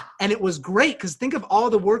 yeah. And it was great, because think of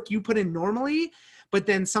all the work you put in normally, but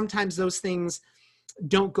then sometimes those things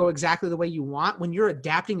don't go exactly the way you want. When you're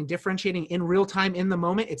adapting and differentiating in real time in the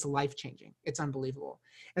moment, it's life-changing. It's unbelievable.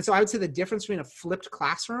 And so I would say the difference between a flipped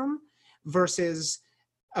classroom versus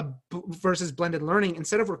blended learning,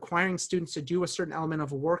 instead of requiring students to do a certain element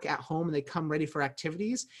of work at home and they come ready for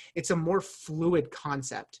activities, it's a more fluid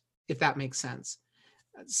concept, if that makes sense.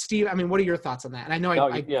 Steve, I mean, what are your thoughts on that? And I know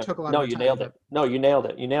I took a lot of time. You nailed it. No, you nailed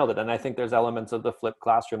it. You nailed it. And I think there's elements of the flipped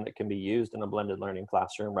classroom that can be used in a blended learning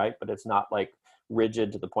classroom, right? But it's not like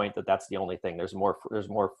rigid to the point that that's the only thing. There's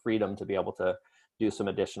more freedom to be able to do some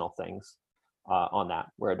additional things on that,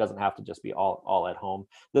 where it doesn't have to just be all at home.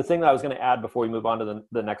 The thing that I was going to add before we move on to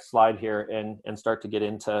the next slide here and start to get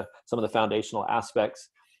into some of the foundational aspects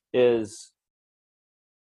is,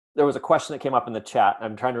 there was a question that came up in the chat.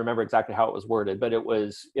 I'm trying to remember exactly how it was worded, but it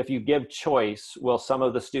was, if you give choice, will some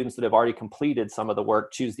of the students that have already completed some of the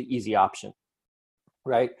work choose the easy option?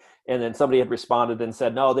 Right? And then somebody had responded and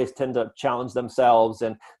said, no, they tend to challenge themselves.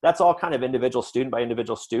 And that's all kind of individual student by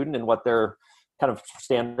individual student and what their kind of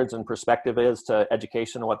standards and perspective is to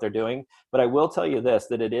education and what they're doing. But I will tell you this,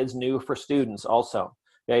 that it is new for students also.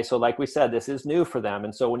 Okay, so like we said, this is new for them.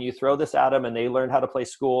 And so when you throw this at them and they learn how to play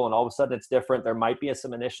school and all of a sudden it's different, there might be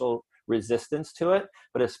some initial resistance to it,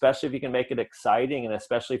 but especially if you can make it exciting, and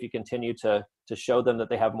especially if you continue to show them that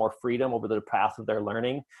they have more freedom over the path of their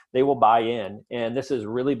learning, they will buy in. And this has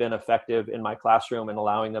really been effective in my classroom in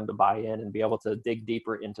allowing them to buy in and be able to dig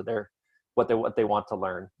deeper into what they want to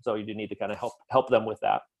learn. So you do need to kind of help them with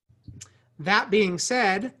that. That being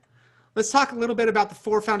said, let's talk a little bit about the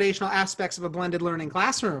 4 foundational aspects of a blended learning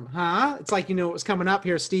classroom, huh? It's like, what was coming up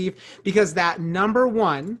here, Steve, because that number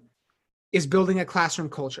 1 is building a classroom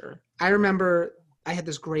culture. I remember I had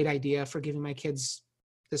this great idea for giving my kids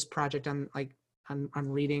this project on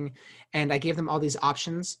reading, and I gave them all these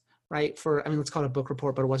options, right? Let's call it a book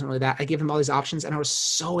report, but it wasn't really that. I gave them all these options and I was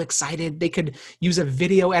so excited. They could use a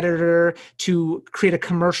video editor to create a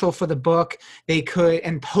commercial for the book. They could,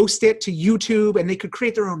 and post it to YouTube, and they could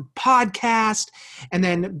create their own podcast. And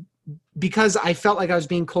then because I felt like I was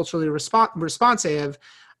being culturally responsive,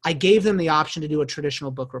 I gave them the option to do a traditional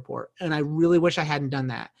book report. And I really wish I hadn't done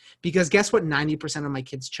that, because guess what 90% of my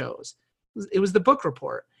kids chose? It was the book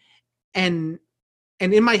report. And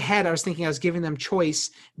in my head, I was thinking I was giving them choice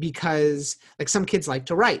because, like, some kids like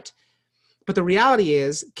to write. But the reality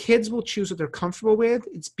is kids will choose what they're comfortable with.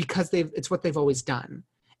 It's because it's what they've always done.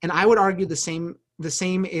 And I would argue the same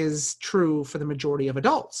is true for the majority of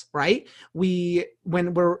adults, right? When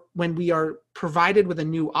we are provided with a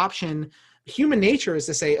new option, Human nature is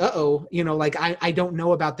to say, like I don't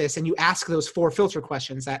know about this. And you ask those 4 filter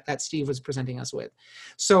questions that Steve was presenting us with.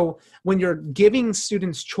 So when you're giving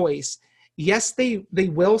students choice, yes, they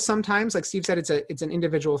will sometimes, like Steve said, it's an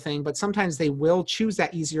individual thing, but sometimes they will choose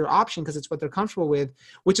that easier option because it's what they're comfortable with,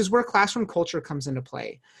 which is where classroom culture comes into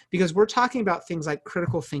play. Because we're talking about things like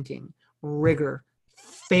critical thinking, rigor,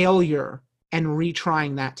 failure, and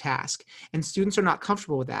retrying that task. And students are not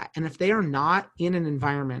comfortable with that. And if they are not in an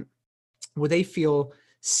environment where they feel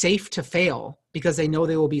safe to fail because they know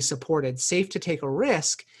they will be supported, safe to take a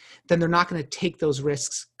risk, then they're not going to take those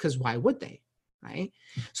risks, because why would they, right?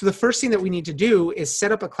 So the first thing that we need to do is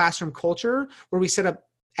set up a classroom culture where we set up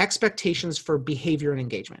expectations for behavior and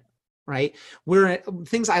engagement, right?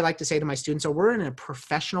 Things I like to say to my students are, we're in a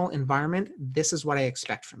professional environment. This is what I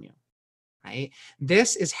expect from you. Right?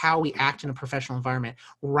 This is how we act in a professional environment.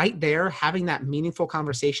 Right there, having that meaningful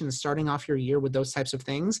conversation and starting off your year with those types of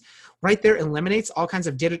things, right there eliminates all kinds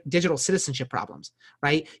of digital citizenship problems,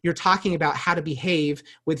 right? You're talking about how to behave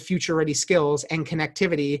with future-ready skills and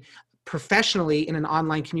connectivity professionally in an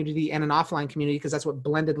online community and an offline community, because that's what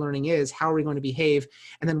blended learning is. How are we going to behave?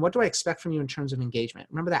 And then what do I expect from you in terms of engagement?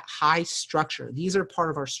 Remember that high structure. These are part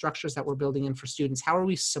of our structures that we're building in for students. How are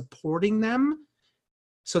we supporting them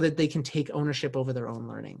so that they can take ownership over their own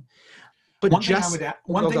learning? But one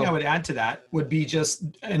thing I would add to that would be just,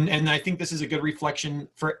 and I think this is a good reflection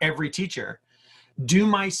for every teacher. Do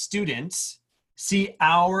my students see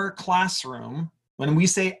our classroom? When we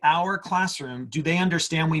say our classroom, do they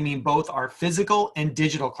understand we mean both our physical and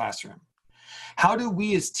digital classroom? How do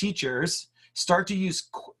we as teachers start to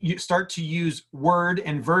use word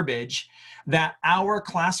and verbiage that our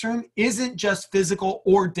classroom isn't just physical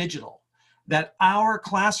or digital, that our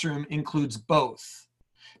classroom includes both?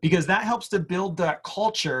 Because that helps to build that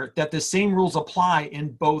culture that the same rules apply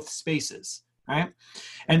in both spaces, right?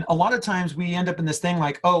 And a lot of times we end up in this thing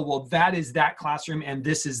like, oh, well, that is that classroom and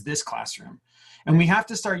this is this classroom. And we have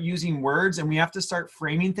to start using words, and we have to start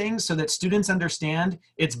framing things so that students understand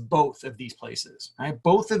it's both of these places, right?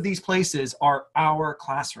 Both of these places are our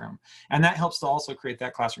classroom. And that helps to also create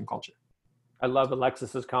that classroom culture. I love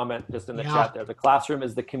Alexis's comment just in the chat there. The classroom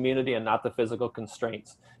is the community and not the physical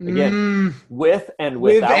constraints. Again, with and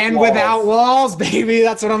without walls, baby.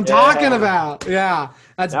 That's what I'm talking about. Yeah,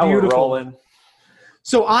 that's now beautiful. We're rolling.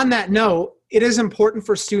 So on that note, it is important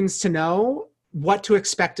for students to know what to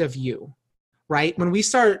expect of you, right? When we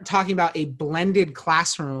start talking about a blended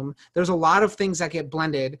classroom, there's a lot of things that get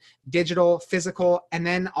blended: digital, physical, and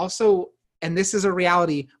then also, and this is a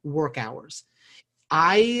reality, work hours.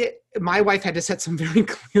 My wife had to set some very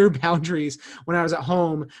clear boundaries when I was at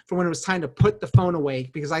home for when it was time to put the phone away,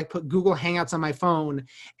 because I put Google Hangouts on my phone,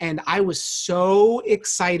 and I was so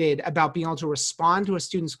excited about being able to respond to a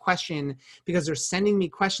student's question because they're sending me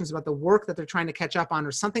questions about the work that they're trying to catch up on,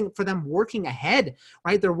 or something for them working ahead,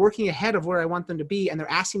 right? They're working ahead of where I want them to be, and they're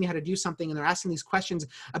asking me how to do something, and they're asking these questions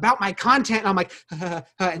about my content, and I'm like,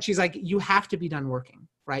 and she's like, you have to be done working.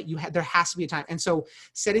 Right? There has to be a time. And so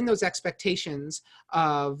setting those expectations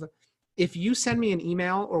of, if you send me an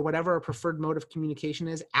email or whatever our preferred mode of communication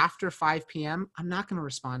is after 5 p.m., I'm not going to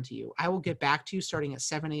respond to you. I will get back to you starting at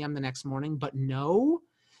 7 a.m. the next morning, but know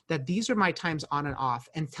that these are my times on and off,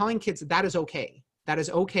 and telling kids that is okay. That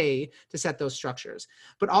is okay to set those structures.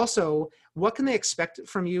 But also, what can they expect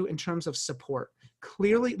from you in terms of support?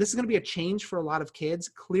 Clearly, this is going to be a change for a lot of kids.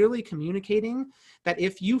 Clearly communicating that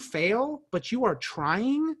if you fail, but you are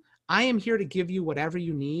trying, I am here to give you whatever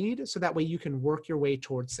you need, so that way you can work your way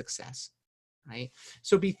towards success, right?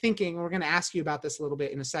 So be thinking, we're going to ask you about this a little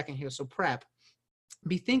bit in a second here, so prep.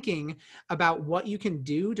 Be thinking about what you can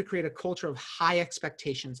do to create a culture of high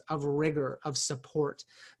expectations, of rigor, of support.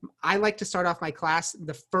 I like to start off my class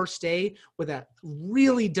the first day with a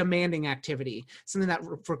really demanding activity, something that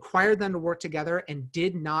required them to work together and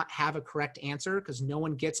did not have a correct answer, because no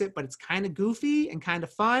one gets it, but it's kind of goofy and kind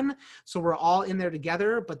of fun. So we're all in there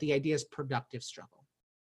together, but the idea is productive struggle.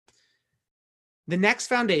 The next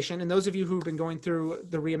foundation, and those of you who've been going through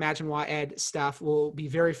the Reimagine WAED stuff will be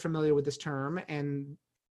very familiar with this term, and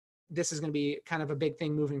this is going to be kind of a big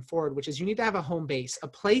thing moving forward, which is you need to have a home base, a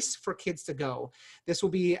place for kids to go. This will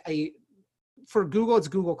be for Google, it's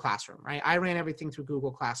Google Classroom, right? I ran everything through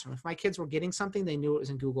Google Classroom. If my kids were getting something, they knew it was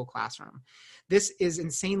in Google Classroom. This is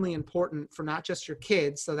insanely important for not just your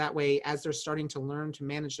kids, so that way, as they're starting to learn to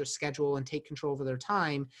manage their schedule and take control over their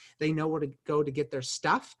time, they know where to go to get their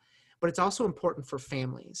stuff. But it's also important for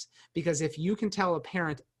families, because if you can tell a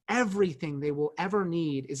parent everything they will ever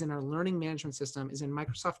need is in our learning management system, is in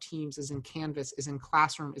Microsoft Teams, is in Canvas, is in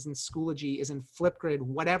Classroom, is in Schoology, is in Flipgrid,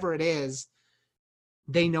 whatever it is,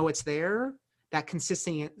 they know it's there, That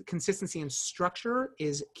consistency and structure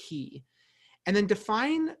is key. And then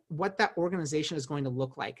define what that organization is going to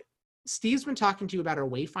look like. Steve's been talking to you about our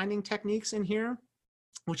wayfinding techniques in here,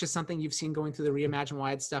 which is something you've seen going through the Reimagine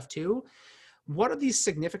Wide stuff too. What are these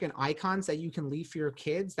significant icons that you can leave for your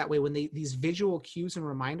kids? That way, when these visual cues and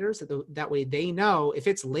reminders, that way they know if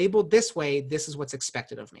it's labeled this way, this is what's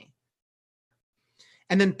expected of me.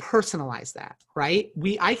 And then personalize that, right?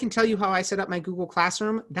 I can tell you how I set up my Google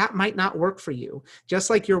Classroom. That might not work for you. Just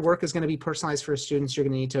like your work is going to be personalized for students, you're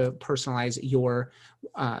going to need to personalize your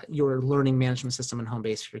learning management system and home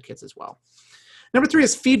base for your kids as well. Number 3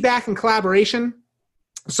 is feedback and collaboration.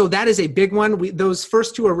 So that is a big one. Those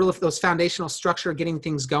first two are really those foundational structure, getting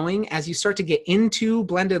things going. As you start to get into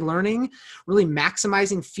blended learning, really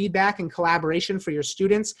maximizing feedback and collaboration for your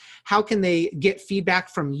students. How can they get feedback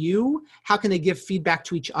from you? How can they give feedback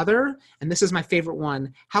to each other? And this is my favorite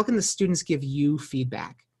one. How can the students give you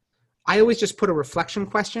feedback? I always just put a reflection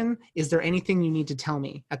question. Is there anything you need to tell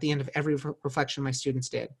me at the end of every reflection my students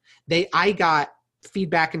did? I got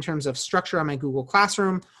feedback in terms of structure on my Google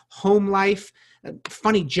Classroom, home life,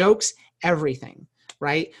 funny jokes, everything,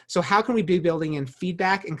 right? So how can we be building in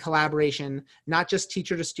feedback and collaboration, not just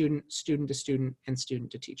teacher to student, student to student, and student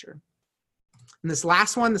to teacher? And this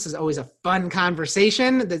last one, this is always a fun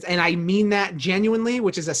conversation, and I mean that genuinely,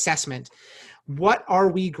 which is assessment. What are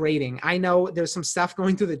we grading? I know there's some stuff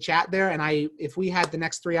going through the chat there, and if we had the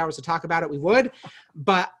next 3 hours to talk about it, we would,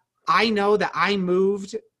 but I know that I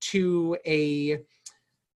moved to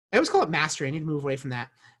I always call it mastery. I need to move away from that.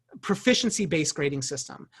 Proficiency-based grading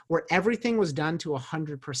system where everything was done to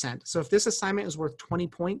 100%. So if this assignment is worth 20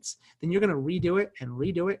 points, then you're going to redo it and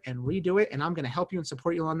redo it and redo it. And I'm going to help you and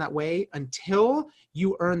support you along that way until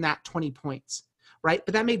you earn that 20 points, right?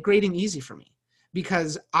 But that made grading easy for me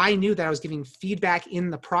because I knew that I was giving feedback in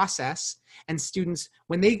the process, and students,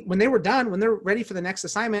 when they were done, when they're ready for the next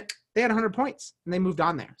assignment, they had 100 points and they moved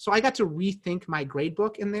on there. So I got to rethink my grade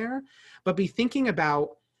book in there, but be thinking about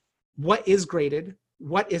what is graded,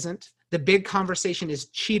 what isn't. The big conversation is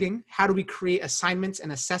cheating. How do we create assignments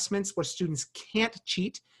and assessments where students can't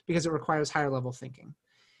cheat because it requires higher level thinking?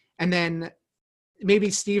 And then maybe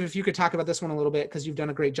Steve, if you could talk about this one a little bit, because you've done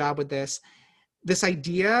a great job with this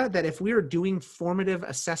idea that if we are doing formative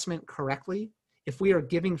assessment correctly, if we are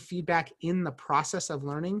giving feedback in the process of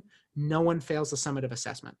learning, no one fails the summative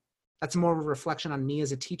assessment. That's more of a reflection on me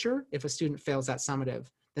as a teacher if a student fails that summative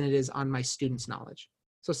than it is on my student's knowledge.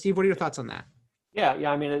 So Steve, what are your thoughts on that? Yeah.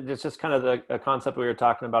 I mean, it's just kind of a concept we were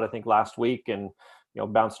talking about, I think, last week, and,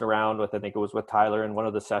 bouncing around with, I think it was with Tyler in one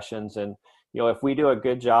of the sessions. And, if we do a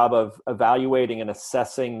good job of evaluating and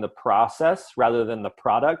assessing the process rather than the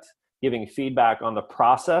product, giving feedback on the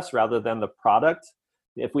process rather than the product,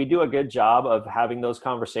 if we do a good job of having those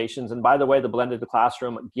conversations, and by the way, the blended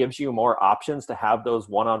classroom gives you more options to have those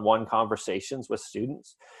one-on-one conversations with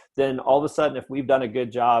students, then all of a sudden, if we've done a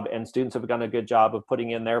good job and students have done a good job of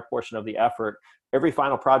putting in their portion of the effort, every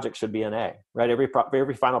final project should be an A, right?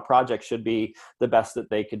 Every final project should be the best that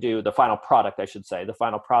they could do. The final product, I should say, the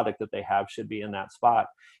final product that they have should be in that spot.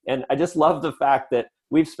 And I just love the fact that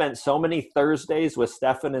we've spent so many Thursdays with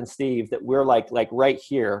Stefan and Steve that we're like right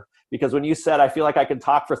here. Because when you said, I feel like I could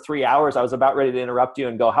talk for 3 hours, I was about ready to interrupt you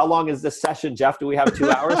and go, how long is this session, Jeff? Do we have 2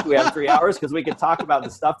 hours? Do we have 3 hours? Because we could talk about the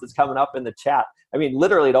stuff that's coming up in the chat. I mean,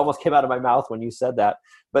 literally, it almost came out of my mouth when you said that.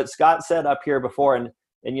 But Scott said up here before, and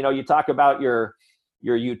you talk about your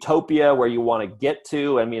utopia, where you want to get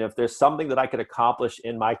to. I mean, if there's something that I could accomplish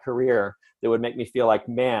in my career that would make me feel like,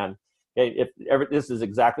 man, this is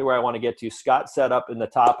exactly where I want to get to. Scott said up in the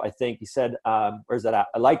top, I think he said, where's that at?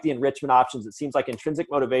 I like the enrichment options. It seems like intrinsic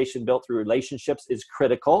motivation built through relationships is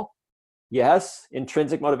critical. Yes,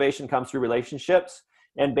 intrinsic motivation comes through relationships,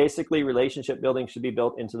 and basically relationship building should be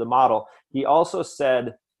built into the model. He also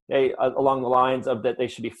said, along the lines of that they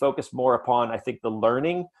should be focused more upon, I think, the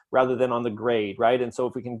learning rather than on the grade, right? And so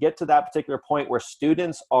if we can get to that particular point where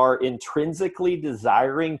students are intrinsically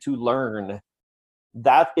desiring to learn,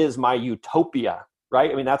 that is my utopia,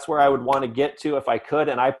 right? I mean, that's where I would want to get to if I could.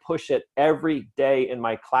 And I push it every day in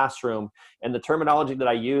my classroom. And the terminology that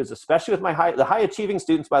I use, especially with the high achieving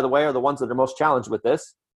students, by the way, are the ones that are most challenged with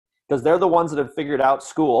this, because they're the ones that have figured out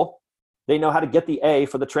school. They know how to get the A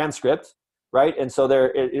for the transcript, right? And so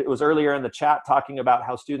it was earlier in the chat talking about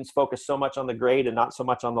how students focus so much on the grade and not so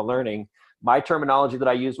much on the learning. My terminology that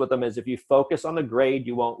I use with them is, if you focus on the grade,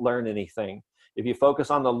 you won't learn anything. If you focus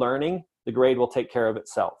on the learning, the grade will take care of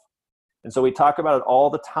itself. And so we talk about it all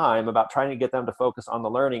the time, about trying to get them to focus on the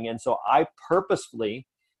learning. And so I purposefully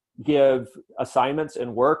give assignments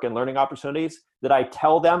and work and learning opportunities that I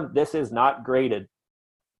tell them this is not graded.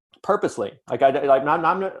 purposely.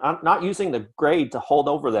 I'm not using the grade to hold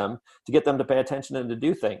over them to get them to pay attention and to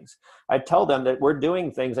do things. I tell them that we're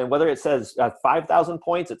doing things, and whether it says 5,000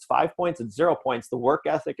 points, it's 5 points, it's 0 points, the work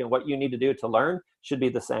ethic and what you need to do to learn should be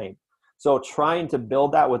the same. So trying to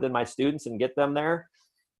build that within my students and get them there.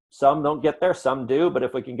 Some don't get there, some do, but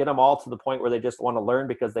if we can get them all to the point where they just want to learn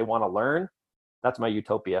because they want to learn, that's my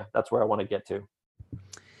utopia. That's where I want to get to.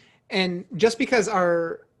 And just because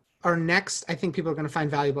our next, I think people are going to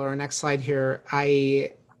find valuable, our next slide here,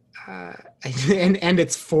 and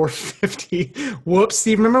it's 4:50. Whoops,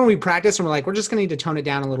 Steve, remember when we practiced and we're like, we're just going to need to tone it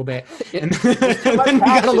down a little bit. And then we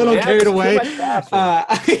got a little carried away.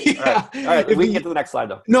 Yeah. All right. We can get to the next slide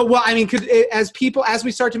though. No, well, I mean, as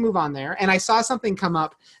we start to move on there, and I saw something come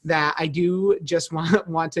up that I do just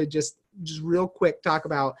want to just real quick talk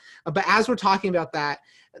about, but as we're talking about that,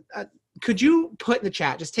 could you put in the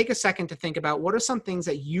chat, just take a second to think about what are some things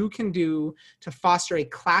that you can do to foster a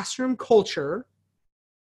classroom culture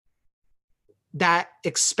that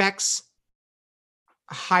expects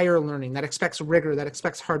higher learning, that expects rigor, that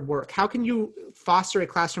expects hard work? How can you foster a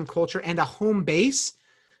classroom culture and a home base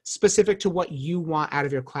specific to what you want out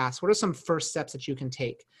of your class? What are some first steps that you can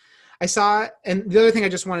take? And the other thing I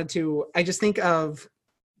just think of.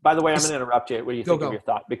 By the way, I'm going to interrupt you. What do you think of your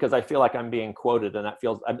thought? Because I feel like I'm being quoted, and I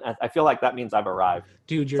feel like that means I've arrived.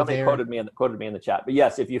 Dude, you're Somebody there. quoted me in the chat. But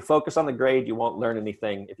yes, if you focus on the grade, you won't learn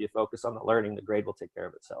anything. If you focus on the learning, the grade will take care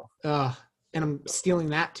of itself. And I'm stealing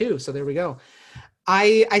that too. So there we go.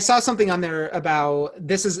 I saw something on there about,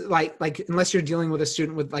 this is like unless you're dealing with a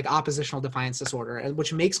student with like oppositional defiance disorder,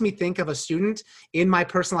 which makes me think of a student in my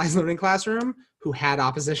personalized learning classroom who had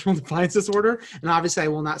oppositional defiance disorder. And obviously I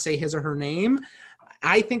will not say his or her name.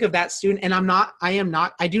 I think of that student, and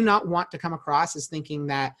I do not want to come across as thinking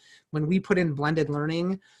that when we put in blended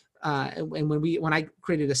learning, and when I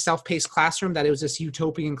created a self-paced classroom, that it was this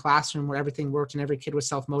utopian classroom where everything worked and every kid was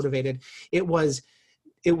self-motivated. It was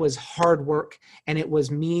hard work, and it was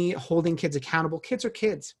me holding kids accountable. Kids are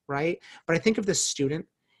kids, right? But I think of this student,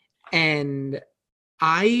 and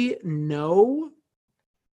I know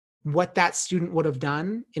what that student would have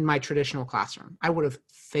done in my traditional classroom. I would have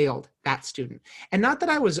failed that student. And not that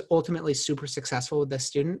I was ultimately super successful with this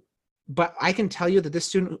student, but I can tell you that this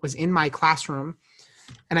student was in my classroom,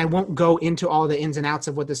 and I won't go into all the ins and outs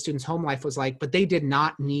of what the student's home life was like, but they did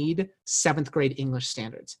not need 7th grade English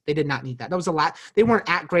standards. They did not need that. That was a lot. They weren't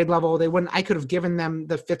at grade level. I could have given them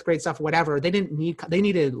the 5th grade stuff, whatever. They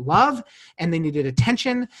needed love, and they needed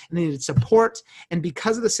attention, and they needed support. And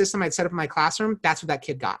because of the system I'd set up in my classroom, that's what that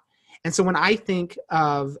kid got. And so when I think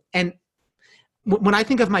of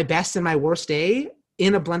my best and my worst day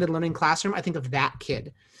in a blended learning classroom, I think of that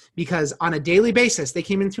kid, because on a daily basis, they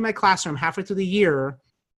came into my classroom halfway through the year,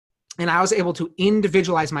 and I was able to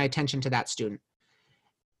individualize my attention to that student.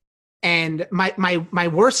 And my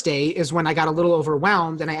worst day is when I got a little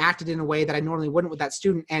overwhelmed and I acted in a way that I normally wouldn't with that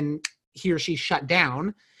student, and he or she shut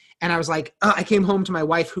down. And I was like, I came home to my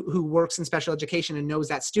wife who works in special education and knows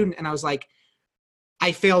that student. And I was like,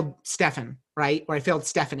 I failed Stefan, right? Or I failed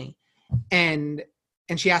Stephanie. And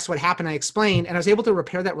she asked what happened. I explained, and I was able to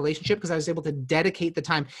repair that relationship because I was able to dedicate the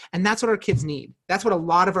time. And that's what our kids need. That's what a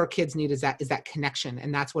lot of our kids need, is that connection.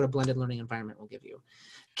 And that's what a blended learning environment will give you.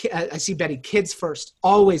 I see Betty, kids first,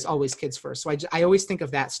 always kids first. So I always think of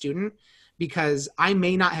that student, because I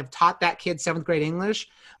may not have taught that kid 7th grade English,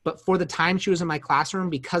 but for the time she was in my classroom,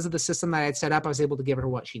 because of the system that I had set up, I was able to give her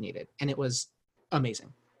what she needed. And it was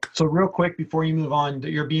amazing. So real quick, before you move on,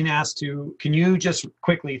 you're being asked to, can you just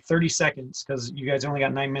quickly, 30 seconds, because you guys only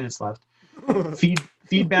got 9 minutes left.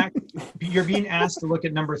 Feedback, you're being asked to look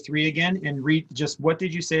at number 3 again and read just, what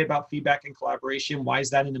did you say about feedback and collaboration? Why is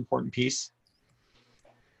that an important piece?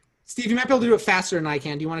 Steve, you might be able to do it faster than I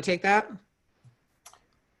can. Do you want to take that?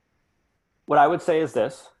 What I would say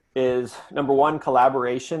is number 1,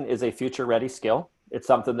 collaboration is a future ready skill. It's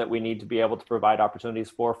something that we need to be able to provide opportunities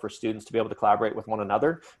for students to be able to collaborate with one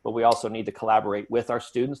another, but we also need to collaborate with our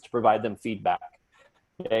students to provide them feedback.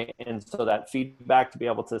 Okay? And so that feedback, to be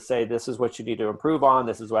able to say, this is what you need to improve on,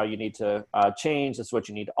 this is why you need to change, this is what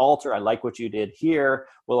you need to alter, I like what you did here,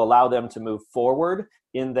 will allow them to move forward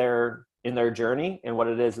in their journey and what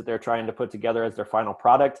it is that they're trying to put together as their final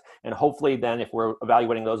product. And hopefully then, if we're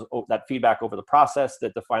evaluating that feedback over the process,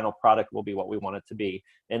 that the final product will be what we want it to be.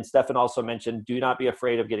 And Stefan also mentioned, do not be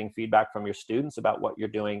afraid of getting feedback from your students about what you're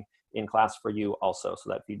doing in class for you also.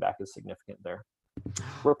 So that feedback is significant there.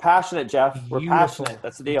 We're passionate, Jeff. We're passionate.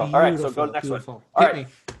 That's the deal. All right, so go to the next one. All right.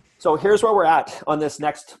 So here's where we're at on this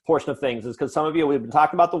next portion of things, is because some of you, we've been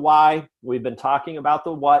talking about the why, we've been talking about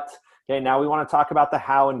the what, Okay, now we want to talk about the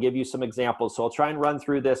how and give you some examples. So I'll try and run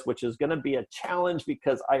through this, which is going to be a challenge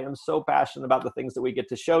because I am so passionate about the things that we get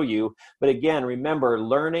to show you. But again, remember,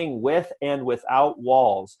 learning with and without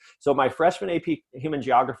walls. So my freshman AP Human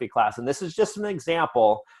Geography class, and this is just an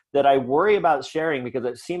example that I worry about sharing because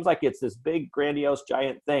it seems like it's this big, grandiose,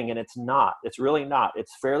 giant thing, and it's not. It's really not.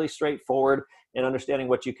 It's fairly straightforward in understanding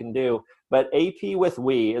what you can do. But AP with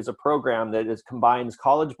We is a program that combines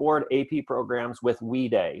College Board AP programs with We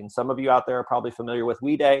Day. And some of you out there are probably familiar with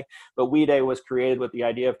We Day, but We Day was created with the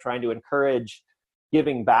idea of trying to encourage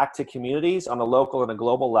giving back to communities on a local and a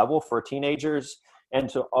global level for teenagers. And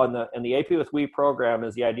the AP with We program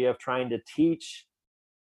is the idea of trying to teach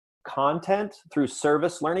content through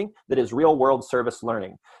service learning that is real world service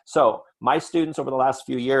learning. So my students over the last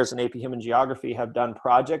few years in AP Human Geography have done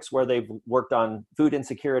projects where they've worked on food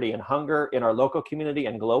insecurity and hunger in our local community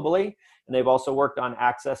and globally. And they've also worked on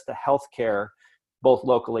access to healthcare, both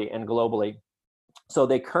locally and globally. So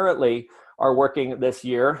they currently are working this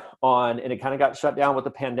year on, and it kind of got shut down with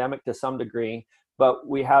the pandemic to some degree, but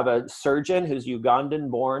we have a surgeon who's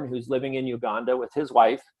Ugandan born, who's living in Uganda with his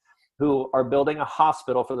wife, who are building a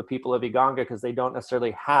hospital for the people of Uganda because they don't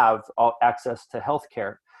necessarily have access to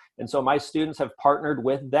healthcare. And so my students have partnered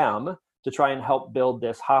with them to try and help build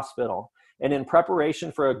this hospital. And in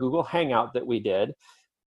preparation for a Google Hangout that we did,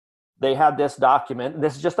 they had this document.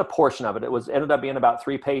 This is just a portion of it. It ended up being about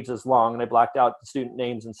 3 pages long, and I blacked out the student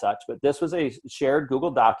names and such. But this was a shared Google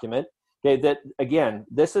document. Okay, that again,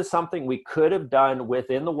 this is something we could have done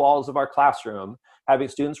within the walls of our classroom, having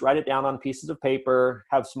students write it down on pieces of paper,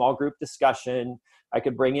 have small group discussion. I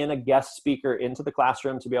could bring in a guest speaker into the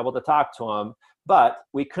classroom to be able to talk to them, but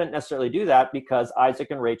we couldn't necessarily do that because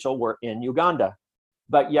Isaac and Rachel were in Uganda,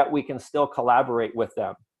 but yet we can still collaborate with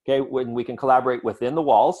them. Okay, when we can collaborate within the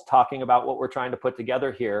walls, talking about what we're trying to put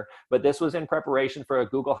together here. But this was in preparation for a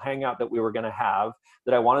Google Hangout that we were going to have,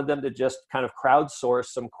 that I wanted them to just kind of crowdsource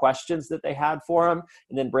some questions that they had for them,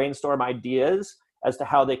 and then brainstorm ideas as to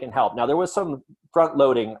how they can help. Now, there was some front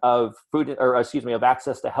loading of of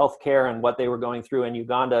access to healthcare and what they were going through in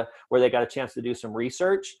Uganda, where they got a chance to do some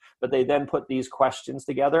research, but they then put these questions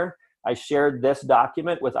together. I shared this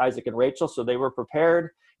document with Isaac and Rachel, so they were prepared.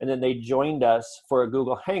 And then they joined us for a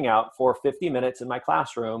Google Hangout for 50 minutes in my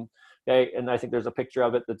classroom. Okay, and I think there's a picture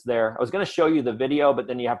of it that's there. I was going to show you the video, but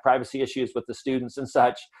then you have privacy issues with the students and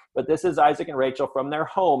such. But this is Isaac and Rachel from their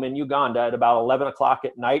home in Uganda at about 11 o'clock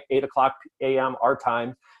at night, 8 o'clock a.m. our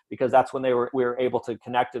time, because that's when we were able to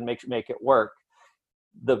connect and make it work.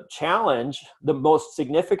 The challenge, the most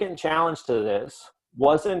significant challenge to this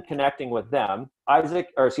wasn't connecting with them.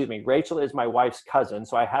 Rachel is my wife's cousin,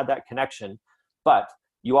 so I had that connection. But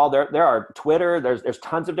you all, there are Twitter, there's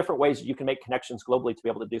tons of different ways that you can make connections globally to be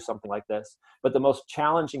able to do something like this. But the most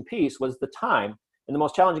challenging piece was the time. And the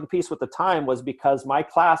most challenging piece with the time was because my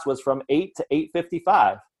class was from 8 to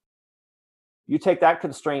 8:55. You take that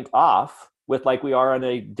constraint off with like we are in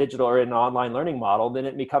a digital or in an online learning model, then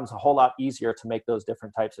it becomes a whole lot easier to make those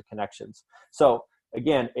different types of connections. So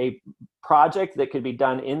again, a project that could be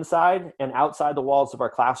done inside and outside the walls of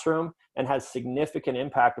our classroom and has significant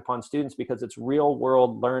impact upon students because it's real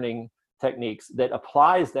world learning techniques that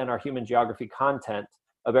applies then our human geography content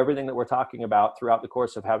of everything that we're talking about throughout the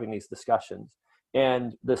course of having these discussions.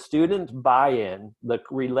 And the student buy-in, the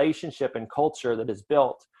relationship and culture that is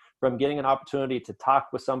built from getting an opportunity to talk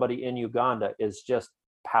with somebody in Uganda is just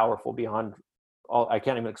powerful beyond all. I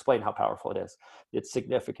can't even explain how powerful it is. It's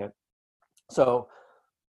significant. So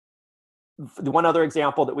the one other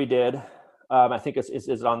example that we did, I think is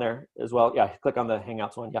it on there as well? Yeah, click on the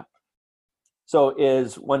Hangouts one, yeah. So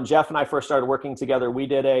is when Jeff and I first started working together, we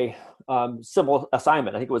did a simple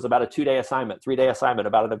assignment. I think it was about a 3-day assignment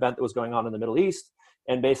about an event that was going on in the Middle East.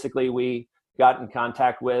 And basically we got in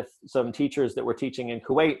contact with some teachers that were teaching in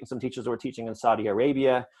Kuwait and some teachers that were teaching in Saudi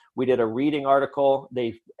Arabia. We did a reading article.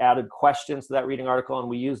 They added questions to that reading article, and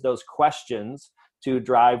we used those questions to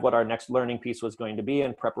drive what our next learning piece was going to be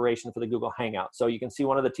in preparation for the Google Hangout. So you can see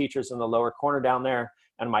one of the teachers in the lower corner down there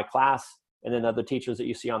and my class, and then other teachers that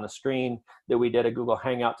you see on the screen, that we did a Google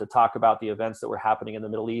Hangout to talk about the events that were happening in the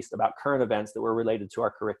Middle East, about current events that were related to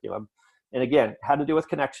our curriculum. And again, had to do with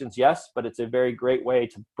connections, yes, but it's a very great way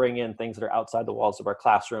to bring in things that are outside the walls of our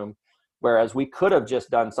classroom. Whereas we could have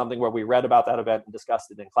just done something where we read about that event and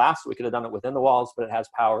discussed it in class. We could have done it within the walls, but it has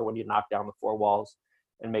power when you knock down the 4 walls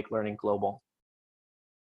and make learning global.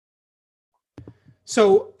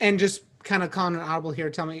 So, and just kind of calling an audible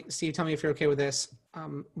here, Steve, tell me if you're okay with this.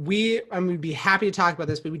 We'd be happy to talk about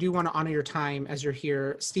this, but we do want to honor your time as you're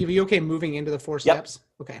here. Steve, are you okay moving into the 4 steps?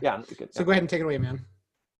 Yep. Okay. Yeah. So go ahead and take it away, man.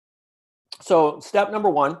 So step number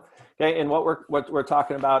 1, Okay, and what we're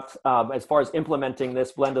talking about as far as implementing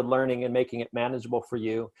this blended learning and making it manageable for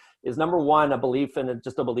you is, number one, a belief in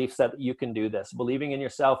just a belief set that you can do this, believing in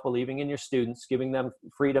yourself, believing in your students, giving them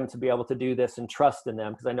freedom to be able to do this and trust in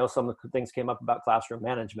them. Because I know some of the things came up about classroom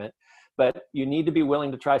management, but you need to be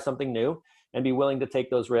willing to try something new and be willing to take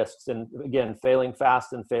those risks. And again, failing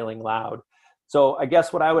fast and failing loud. So I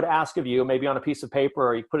guess what I would ask of you, maybe on a piece of paper,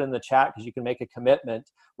 or you put it in the chat because you can make a commitment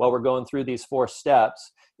while we're going through these 4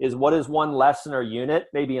 steps, is what is one lesson or unit,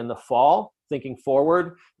 maybe in the fall, thinking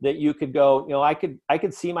forward, that you could go, I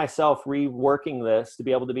could see myself reworking this to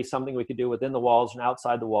be able to be something we could do within the walls and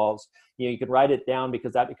outside the walls. You could write it down,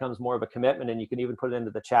 because that becomes more of a commitment, and you can even put it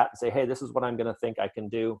into the chat and say, hey, this is what I'm going to think I can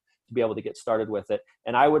do to be able to get started with it.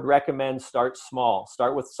 And I would recommend start small.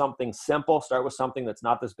 Start with something simple. Start with something that's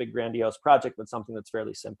not this big grandiose project, but something that's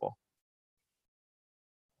fairly simple.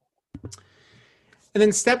 And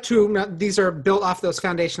then step 2, these are built off those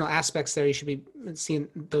foundational aspects there. You should be seeing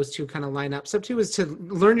those 2 kind of line up. Step 2 is to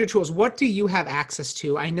learn your tools. What do you have access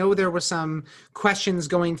to? I know there were some questions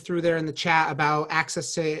going through there in the chat about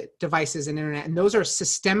access to devices and internet, and those are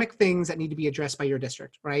systemic things that need to be addressed by your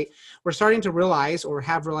district, right? We're starting to realize, or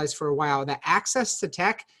have realized for a while, that access to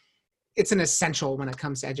tech, it's an essential when it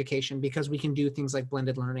comes to education, because we can do things like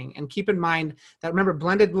blended learning. And keep in mind that, remember,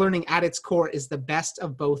 blended learning at its core is the best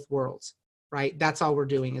of both worlds. Right? That's all we're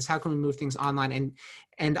doing, is how can we move things online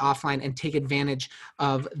and offline and take advantage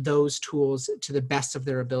of those tools to the best of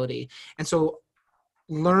their ability. And so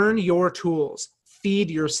learn your tools,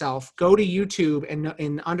 feed yourself, go to YouTube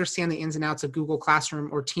and understand the ins and outs of Google Classroom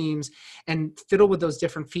or Teams, and fiddle with those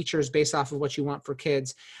different features based off of what you want for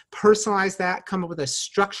kids. Personalize that, come up with a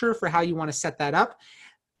structure for how you want to set that up.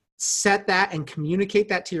 Set that and communicate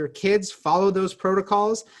that to your kids. Follow those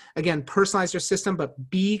protocols. Again, personalize your system,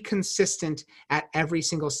 but be consistent at every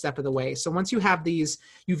single step of the way. So once you have these,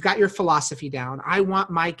 you've got your philosophy down. I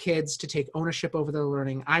want my kids to take ownership over their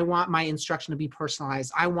learning. I want my instruction to be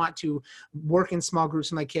personalized. I want to work in small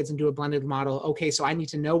groups with my kids and do a blended model. Okay, so I need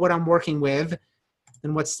to know what I'm working with.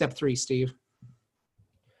 Then what's step 3, Steve?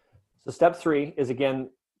 So step 3 is,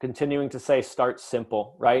 again, continuing to say start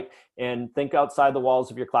simple, right? And think outside the walls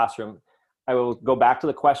of your classroom. I will go back to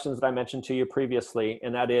the questions that I mentioned to you previously,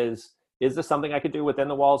 and that is this something I could do within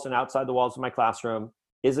the walls and outside the walls of my classroom?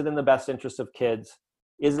 Is it in the best interest of kids?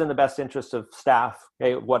 Is it in the best interest of staff?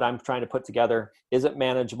 Okay, what I'm trying to put together, is it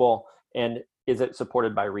manageable? And is it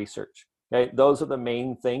supported by research? Okay, those are the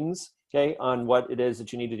main things, okay, on what it is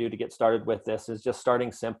that you need to do to get started with this, is just starting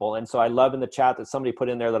simple. And so I love in the chat that somebody put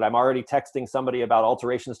in there that I'm already texting somebody about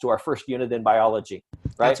alterations to our first unit in biology,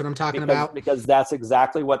 right? That's what I'm talking about. Because that's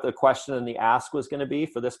exactly what the question and the ask was going to be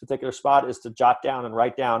for this particular spot, is to jot down and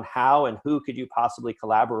write down how and who could you possibly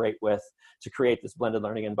collaborate with to create this blended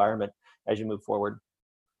learning environment as you move forward.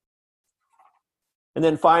 And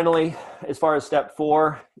then finally, as far as step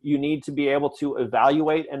 4, you need to be able to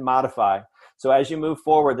evaluate and modify. So as you move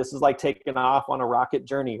forward, this is like taking off on a rocket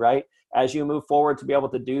journey, right? As you move forward to be able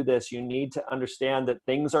to do this, you need to understand that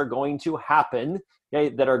things are going to happen,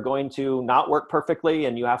 okay, that are going to not work perfectly,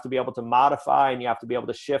 and you have to be able to modify, and you have to be able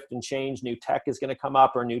to shift and change. New tech is going to come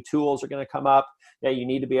up, or new tools are going to come up. Okay, you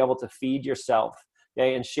need to be able to feed yourself,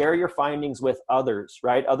 okay, and share your findings with others,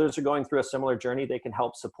 right? Others are going through a similar journey. They can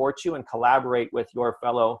help support you and collaborate with your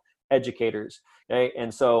fellow educators, okay?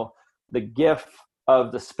 And so the gift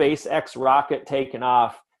of the SpaceX rocket taking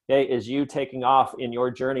off, okay, is you taking off in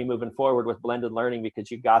your journey moving forward with blended learning, because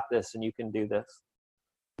you got this and you can do this.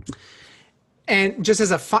 And just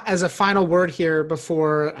as a final word here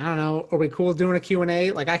before, I don't know, are we cool doing a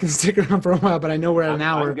Q&A? Like, I can stick around for a while, but I know we're at an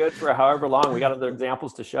hour. I'm good for however long. We got other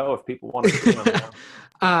examples to show if people want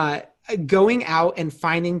to. Going out and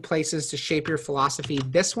finding places to shape your philosophy.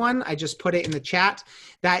 This one, I just put it in the chat.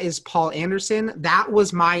 That is Paul Anderson. That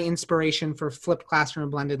was my inspiration for flipped classroom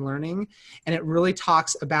and blended learning. And it really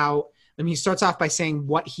talks about, he starts off by saying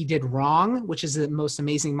what he did wrong, which is the most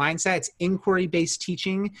amazing mindset. It's inquiry-based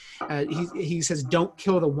teaching. He says, don't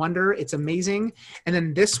kill the wonder. It's amazing. And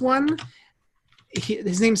then this one,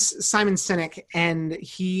 his name's Simon Sinek, and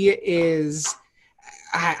he is,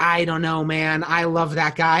 I don't know, man. I love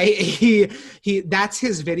that guy. That's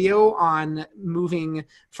his video on moving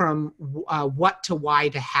from what to why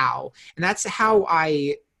to how. And that's how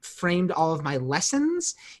I framed all of my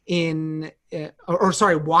lessons in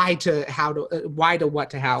why to how to why to what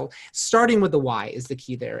to how. Starting with the why is the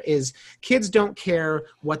key. There is kids don't care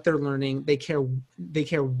what they're learning, they care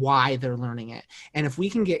why they're learning it. And if we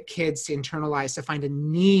can get kids to internalize, to find a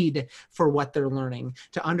need for what they're learning,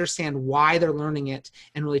 to understand why they're learning it,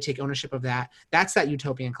 and really take ownership of that, that's that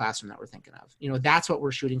utopian classroom that we're thinking of. That's what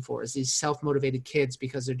we're shooting for, is these self-motivated kids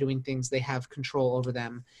because they're doing things, they have control over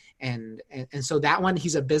them. And so that one,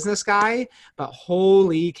 he's a business guy, but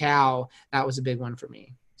holy cow, that was a big one for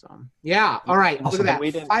me. So yeah. All right. Awesome. Look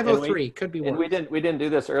at that. 503 could be worse. And we didn't do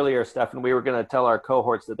this earlier, Stefan. We were going to tell our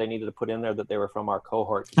cohorts that they needed to put in there that they were from our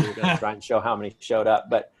cohort. We were going to try and show how many showed up,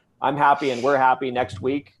 but I'm happy, and we're happy next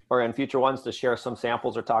week or in future ones to share some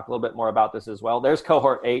samples or talk a little bit more about this as well. There's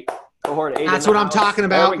cohort 8. That's what I'm talking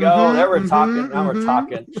about. There we go. There we're talking. Now we're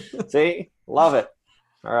talking. See? Love it.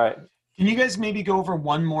 All right. Can you guys maybe go over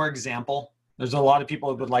one more example? There's a lot of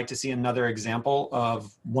people who would like to see another example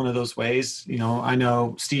of one of those ways. I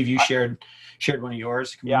know, Steve, you shared one of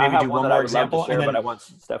yours. Can we maybe do one more example? Share, but I want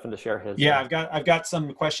Stefan to share his. Yeah, I've got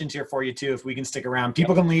some questions here for you too, if we can stick around.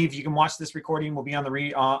 People can leave. You can watch this recording. We'll be on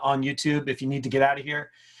on YouTube if you need to get out of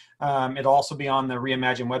here. It'll also be on the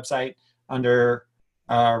Reimagine website under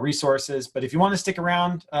resources. But if you want to stick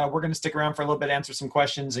around, we're going to stick around for a little bit, answer some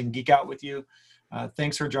questions, and geek out with you.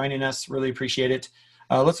 Thanks for joining us. Really appreciate it.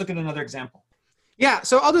 Let's look at another example. Yeah,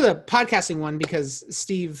 so I'll do the podcasting one because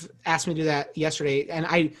Steve asked me to do that yesterday, and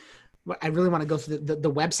I really want to go through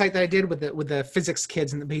the website that I did with the physics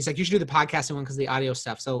kids, and he's like, you should do the podcasting one because of the audio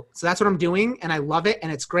stuff. So that's what I'm doing, and I love it,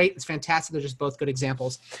 and it's great. It's fantastic. They're just both good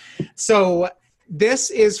examples. So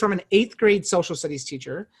this is from an 8th grade social studies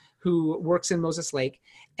teacher who works in Moses Lake.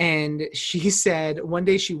 And she said one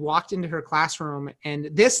day she walked into her classroom, and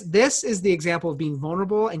this is the example of being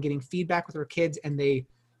vulnerable and getting feedback with her kids, and they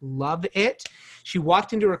love it. She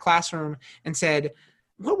walked into her classroom and said,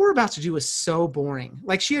 what we're about to do is so boring.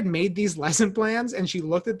 Like, she had made these lesson plans and she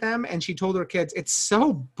looked at them and she told her kids, it's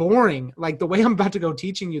so boring. Like, the way I'm about to go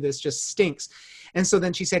teaching you this just stinks. And so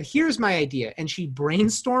then she said, here's my idea. And she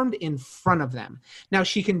brainstormed in front of them. Now,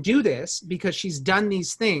 she can do this because she's done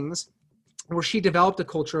these things where she developed a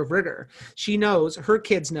culture of rigor. She knows, her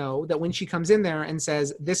kids know, that when she comes in there and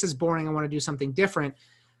says, this is boring, I want to do something different,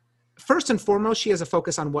 first and foremost, she has a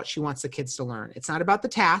focus on what she wants the kids to learn. It's not about the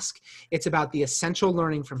task. It's about the essential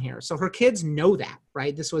learning from here. So her kids know that,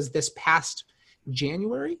 right? This was this past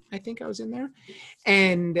January, I think I was in there.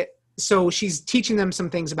 And so she's teaching them some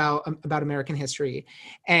things about American history,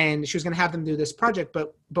 and she was going to have them do this project.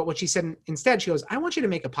 But what she said instead, she goes, I want you to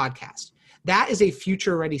make a podcast. That is a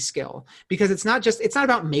future ready skill, because it's not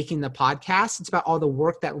about making the podcast. It's about all the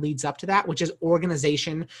work that leads up to that, which is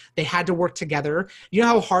organization. They had to work together. You know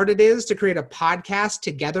how hard it is to create a podcast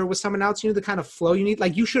together with someone else? You know the kind of flow you need?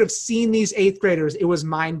 Like, you should have seen these 8th graders. It was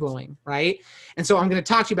mind blowing, right? And so I'm going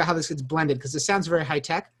to talk to you about how this gets blended, because this sounds very high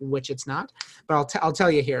tech, which it's not, but I'll tell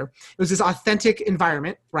you here. It was this authentic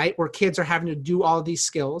environment, right? Where kids are having to do all of these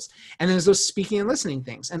skills. And then there's those speaking and listening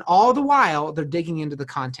things. And all the while they're digging into the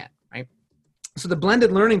content, right? So the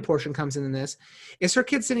blended learning portion comes in this, is her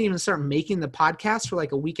kids didn't even start making the podcast for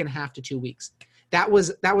like a week and a half to 2 weeks. That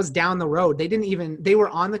was down the road. They were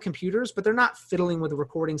on the computers, but they're not fiddling with the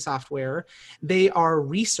recording software. They are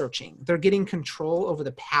researching. They're getting control over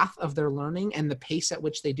the path of their learning and the pace at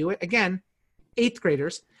which they do it. Again, 8th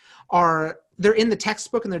graders they're in the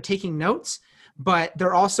textbook and they're taking notes, but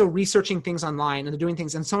they're also researching things online and they're doing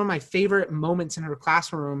things. And some of my favorite moments in her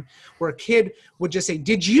classroom where a kid would just say,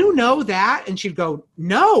 did you know that? And she'd go,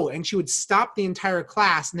 no. And she would stop the entire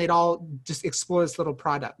class and they'd all just explore this little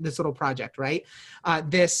project, right?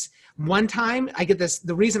 This one time I get this,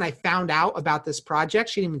 the reason I found out about this project,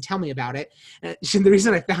 she didn't even tell me about it. The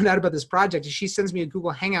reason I found out about this project is she sends me a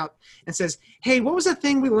Google Hangout and says, hey, what was the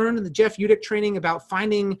thing we learned in the Jeff Udick training about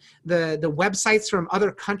finding the websites from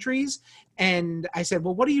other countries? And I said,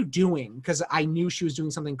 well, what are you doing? Because I knew she was doing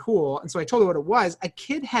something cool. And so I told her what it was. A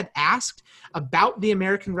kid had asked about the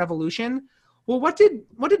American Revolution. Well, what did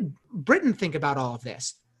Britain think about all of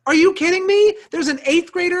this? Are you kidding me? There's an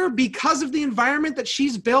 8th grader, because of the environment that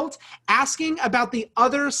she's built, asking about the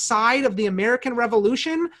other side of the American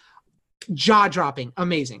Revolution. Jaw-dropping,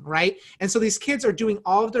 amazing, right? And so these kids are doing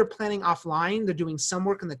all of their planning offline. They're doing some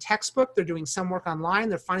work in the textbook. They're doing some work online.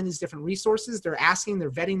 They're finding these different resources. They're asking,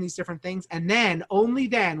 they're vetting these different things. And then, only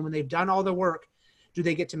then, when they've done all the work, do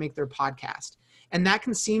they get to make their podcast. And that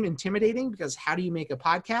can seem intimidating, because how do you make a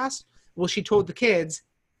podcast? Well, she told the kids,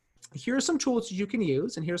 here are some tools you can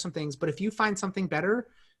use, and here's some things, but if you find something better,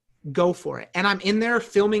 go for it. And I'm in there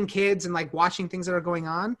filming kids and like watching things that are going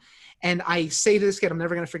on. And I say to this kid, I'm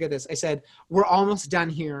never going to forget this. I said, we're almost done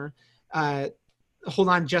here. hold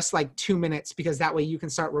on just like 2 minutes, because that way you can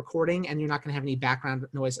start recording and you're not going to have any background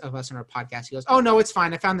noise of us in our podcast. He goes, oh no, it's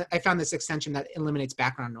fine. I found this extension that eliminates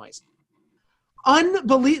background noise.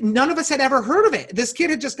 Unbelievable. None of us had ever heard of it. This kid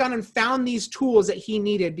had just gone and found these tools that he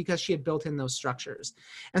needed because she had built in those structures.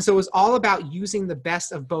 And so it was all about using the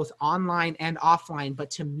best of both online and offline, but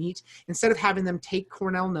to meet, instead of having them take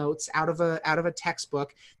Cornell notes out of a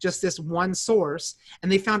textbook, just this one source.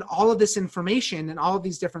 And they found all of this information and all of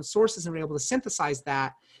these different sources and were able to synthesize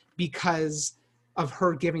that because of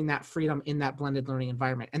her giving that freedom in that blended learning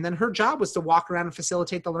environment. And then her job was to walk around and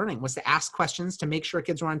facilitate the learning, was to ask questions, to make sure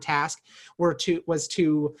kids were on task, was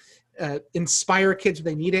to inspire kids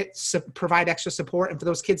when they need it, provide extra support. And for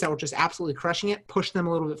those kids that were just absolutely crushing it, push them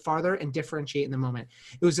a little bit farther and differentiate in the moment.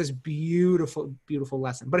 It was this beautiful, beautiful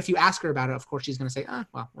lesson. But if you ask her about it, of course, she's going to say,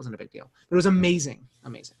 well, it wasn't a big deal. But it was amazing,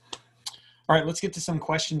 amazing. All right, let's get to some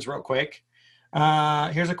questions real quick.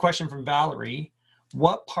 Here's a question from Valerie.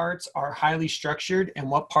 What parts are highly structured and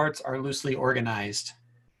what parts are loosely organized?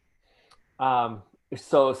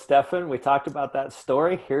 So Stefan, we talked about that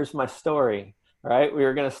story. Here's my story, right? We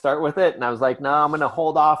were going to start with it. And I was like, no, I'm going to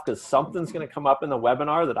hold off because something's going to come up in the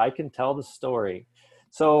webinar that I can tell the story.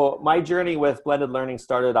 So my journey with blended learning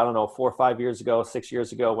started, 4 or 5 years ago, 6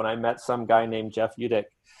 years ago, when I met some guy named Jeff Udick.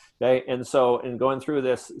 Okay. And so in going through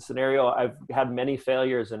this scenario, I've had many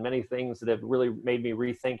failures and many things that have really made me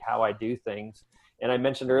rethink how I do things. And I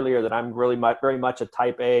mentioned earlier that I'm really very much a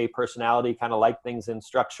type A personality, kind of like things in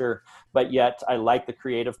structure, but yet I like the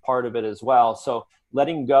creative part of it as well. So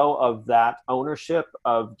letting go of that ownership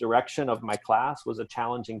of direction of my class was a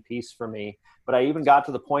challenging piece for me. But I even got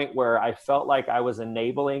to the point where I felt like I was I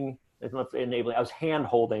was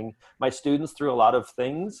hand-holding my students through a lot of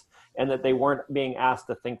things, and that they weren't being asked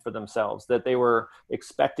to think for themselves, that they were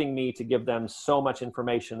expecting me to give them so much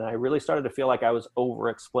information. And I really started to feel like I was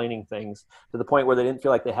over-explaining things to the point where they didn't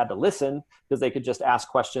feel like they had to listen because they could just ask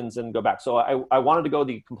questions and go back. So I wanted to go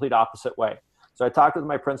the complete opposite way. So I talked with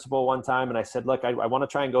my principal one time and I said, look, I want to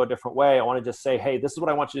try and go a different way. I want to just say, hey, this is what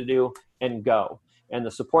I want you to do, and go. And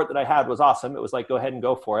the support that I had was awesome. It was like, go ahead and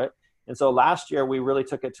go for it. And so last year we really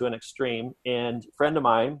took it to an extreme, and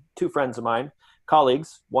two friends of mine,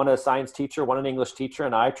 colleagues, one a science teacher, one an English teacher,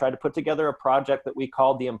 and I tried to put together a project that we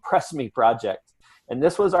called the Impress Me Project. And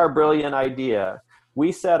this was our brilliant idea.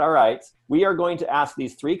 We said, all right, we are going to ask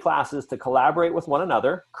these 3 classes to collaborate with one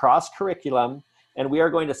another, cross-curriculum, and we are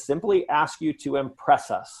going to simply ask you to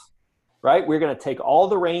impress us, right? We're going to take all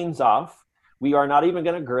the reins off. We are not even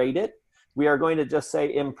going to grade it. We are going to just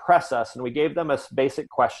say, impress us. And we gave them a basic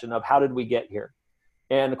question of how did we get here?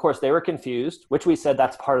 And of course they were confused, which we said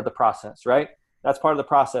that's part of the process, right? That's part of the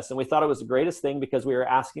process. And we thought it was the greatest thing because we were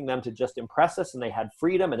asking them to just impress us, and they had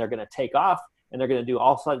freedom, and they're going to take off, and they're going to do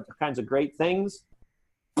all kinds of great things.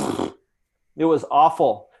 It was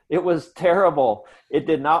awful. It was terrible. It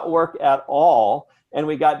did not work at all. And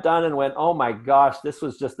we got done and went, oh my gosh, this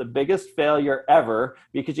was just the biggest failure ever,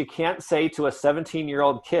 because you can't say to a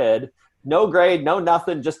 17-year-old kid, no grade, no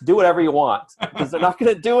nothing, just do whatever you want, because they're not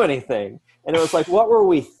going to do anything. And it was like, what were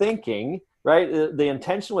we thinking, right? The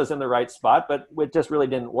intention was in the right spot, but it just really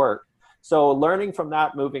didn't work. So learning from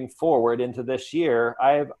that moving forward into this year,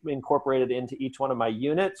 I've incorporated into each one of my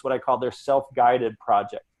units what I call their self-guided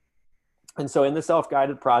project. And so in the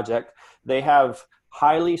self-guided project, they have a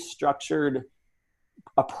highly structured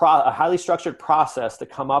process to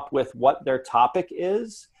come up with what their topic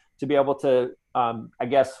is, to be able to, I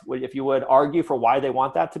guess, if you would argue for why they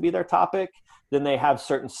want that to be their topic. Then they have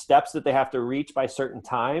certain steps that they have to reach by certain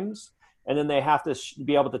times. And then they have to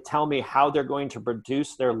be able to tell me how they're going to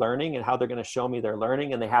produce their learning and how they're going to show me their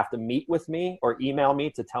learning. And they have to meet with me or email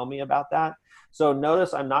me to tell me about that. So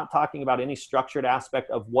notice I'm not talking about any structured aspect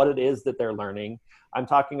of what it is that they're learning. I'm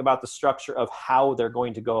talking about the structure of how they're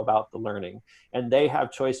going to go about the learning. And they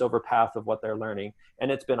have choice over path of what they're learning.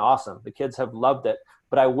 And it's been awesome. The kids have loved it.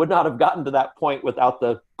 But I would not have gotten to that point without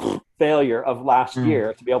the failure of last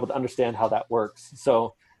year to be able to understand how that works.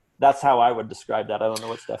 So that's how I would describe that. I don't know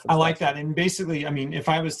what Stefan. I like that. And basically, I mean, if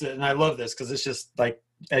I was to, and I love this because it's just like,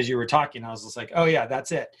 as you were talking, I was just like, oh yeah,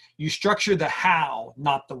 that's it. You structure the how,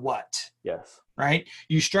 not the what. Yes. Right?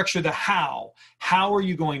 You structure the how. How are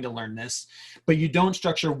you going to learn this? But you don't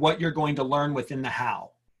structure what you're going to learn within the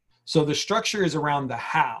how. So the structure is around the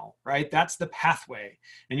how, right? That's the pathway.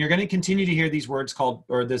 And you're going to continue to hear these words called,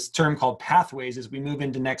 or this term called pathways, as we move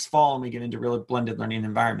into next fall and we get into really blended learning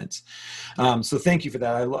environments. So thank you for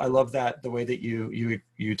that. I love that, the way that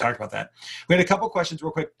you talked about that. We had a couple questions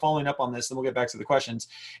real quick following up on this, then we'll get back to the questions.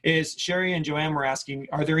 Is Sherry and Joanne were asking,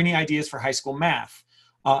 are there any ideas for high school math?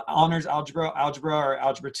 Honors algebra, or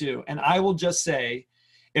algebra 2? And I will just say,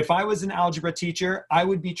 If I was an algebra teacher, I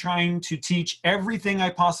would be trying to teach everything I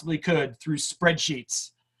possibly could through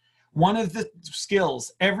spreadsheets. One of the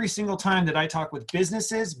skills every single time that I talk with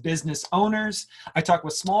businesses, business owners, I talk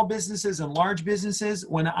with small businesses and large businesses,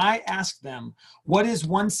 when I ask them, what is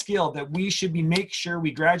one skill that we should make sure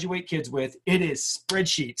we graduate kids with, it is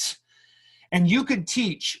spreadsheets. And you could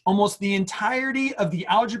teach almost the entirety of the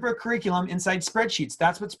algebra curriculum inside spreadsheets.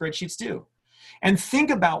 That's what spreadsheets do. And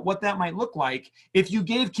think about what that might look like if you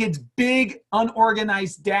gave kids big,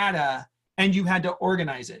 unorganized data and you had to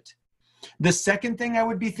organize it. The second thing I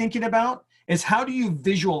would be thinking about is, how do you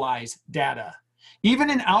visualize data?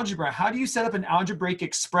 Even in algebra, how do you set up an algebraic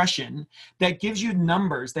expression that gives you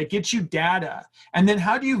numbers, that gets you data? And then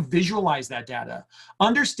how do you visualize that data?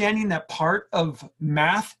 Understanding that part of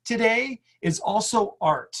math today is also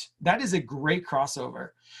art. That is a great crossover.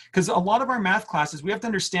 Because a lot of our math classes, we have to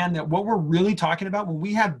understand that what we're really talking about when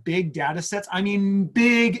we have big data sets, I mean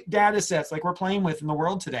big data sets like we're playing with in the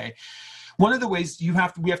world today. One of the ways we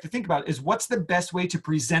have to think about is, what's the best way to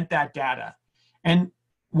present that data? And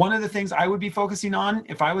one of the things I would be focusing on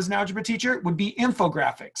if I was an algebra teacher would be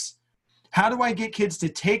infographics. How do I get kids to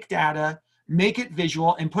take data, make it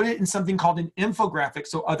visual, and put it in something called an infographic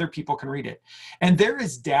so other people can read it? And there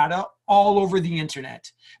is data all over the internet.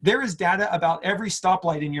 There is data about every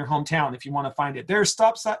stoplight in your hometown if you want to find it. There's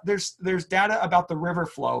data about the river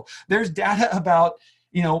flow. There's data about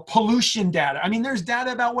pollution data. I mean, there's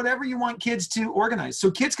data about whatever you want kids to organize.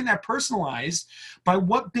 So kids can have personalized by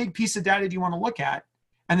what big piece of data do you want to look at,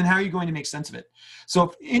 and then how are you going to make sense of it? So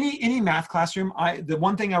if any math classroom, the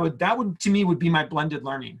one thing that would to me would be my blended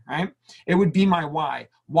learning, right? It would be my why.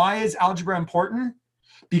 Why is algebra important?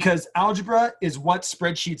 Because algebra is what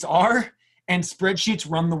spreadsheets are, and spreadsheets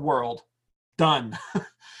run the world. Done,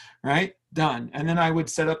 right? Done. And then I would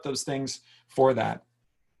set up those things for that.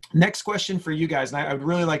 Next question for you guys, and I would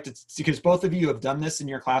really like to, because both of you have done this in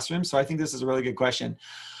your classroom, so I think this is a really good question.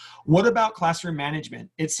 What about classroom management?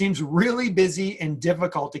 It seems really busy and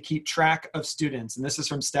difficult to keep track of students. And this is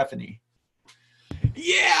from Stephanie.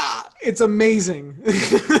 Yeah, it's amazing.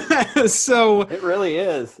 So it really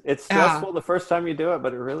is. It's stressful the first time you do it,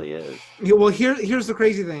 but it really is. Well, here's the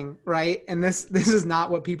crazy thing, right? And this is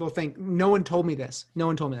not what people think. No one told me this.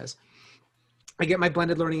 I get my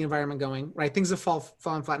blended learning environment going, right? Things have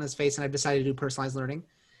fallen flat on his face, and I've decided to do personalized learning.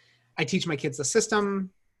 I teach my kids the system.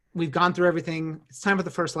 We've gone through everything. It's time for the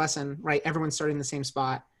first lesson, right? Everyone's starting in the same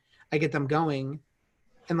spot. I get them going.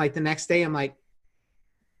 And like the next day, I'm kind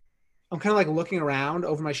of like looking around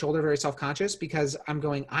over my shoulder, very self-conscious, because I'm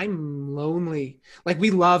lonely. Like, we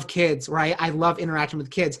love kids, right? I love interacting with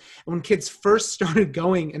kids. And when kids first started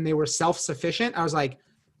going and they were self-sufficient, I was like,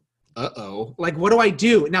 uh-oh, like, what do I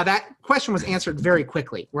do? Now, that question was answered very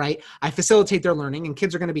quickly, right? I facilitate their learning, and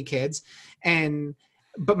kids are going to be kids.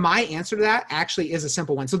 But my answer to that actually is a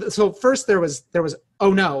simple one. So first there was,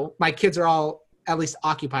 oh no, my kids are all at least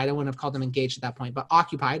occupied. I wouldn't have called them engaged at that point, but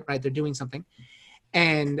occupied, right? They're doing something.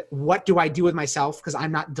 And what do I do with myself? Because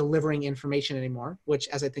I'm not delivering information anymore, which,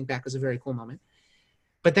 as I think back, was a very cool moment.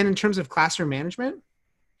 But then in terms of classroom management,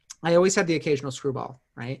 I always had the occasional screwball,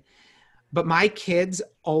 right? But my kids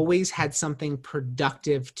always had something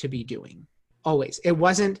productive to be doing. Always. It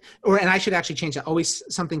wasn't, and I should actually change that, always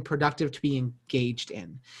something productive to be engaged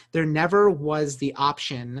in. There never was the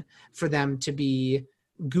option for them to be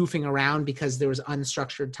goofing around because there was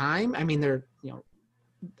unstructured time. I mean,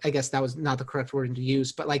 I guess that was not the correct word to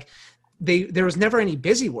use, but like there was never any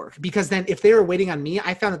busy work, because then if they were waiting on me,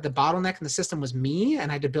 I found that the bottleneck in the system was me,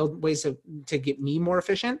 and I had to build ways to get me more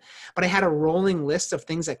efficient. But I had a rolling list of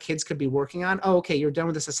things that kids could be working on. Oh, okay, you're done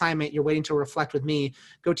with this assignment. You're waiting to reflect with me.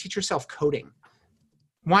 Go teach yourself coding.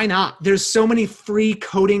 Why not? There's so many free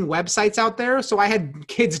coding websites out there. So I had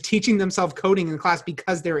kids teaching themselves coding in class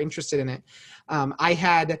because they were interested in it. I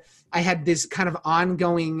had this kind of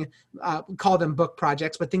ongoing, call them book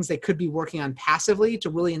projects, but things they could be working on passively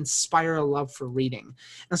to really inspire a love for reading.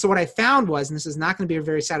 And so what I found was, and this is not going to be a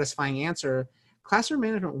very satisfying answer, classroom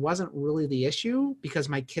management wasn't really the issue because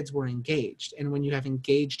my kids were engaged. And when you have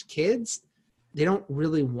engaged kids, they don't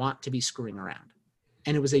really want to be screwing around.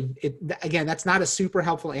 And it was again, that's not a super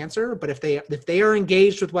helpful answer, but if they are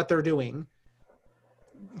engaged with what they're doing,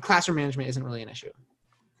 classroom management isn't really an issue.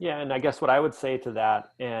 Yeah, and I guess what I would say to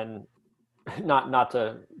that, and not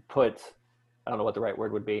to put, I don't know what the right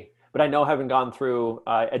word would be, but I know, having gone through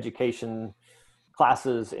education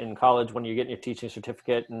classes in college, when you're getting your teaching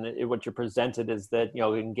certificate, and what you're presented is that,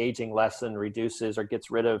 engaging lesson reduces or gets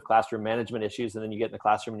rid of classroom management issues, and then you get in the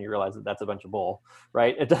classroom and you realize that that's a bunch of bull,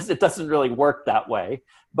 right? It doesn't really work that way.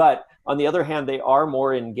 But on the other hand, they are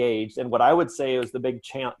more engaged. And what I would say is the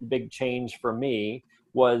big change for me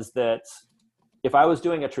was that if I was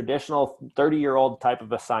doing a traditional 30-year-old type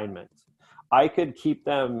of assignment, I could keep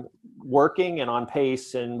them working and on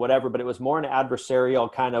pace and whatever, but it was more an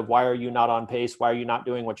adversarial kind of, why are you not on pace? Why are you not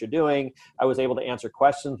doing what you're doing? I was able to answer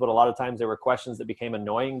questions, but a lot of times they were questions that became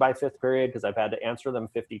annoying by fifth period because I've had to answer them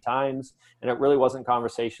 50 times. And it really wasn't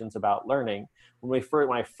conversations about learning. When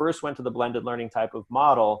I first went to the blended learning type of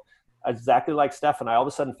model, exactly like Stefan, I all of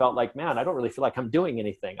a sudden felt like, man, I don't really feel like I'm doing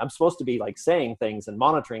anything. I'm supposed to be like saying things and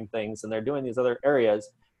monitoring things, and they're doing these other areas.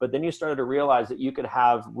 But then you started to realize that you could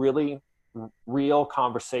have really real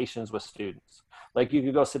conversations with students. Like you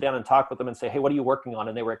could go sit down and talk with them and say, hey, what are you working on?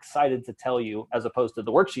 And they were excited to tell you, as opposed to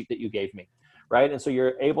the worksheet that you gave me, right? And so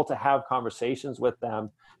you're able to have conversations with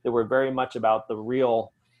them that were very much about the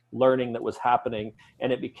real learning that was happening.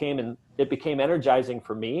 And it became energizing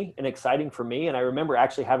for me and exciting for me. And I remember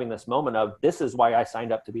actually having this moment of, this is why I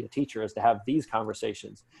signed up to be a teacher, is to have these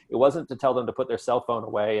conversations. It wasn't to tell them to put their cell phone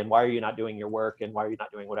away and why are you not doing your work and why are you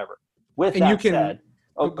not doing whatever. With and that said,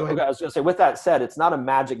 I was going to say, with that said, it's not a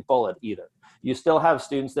magic bullet either. You still have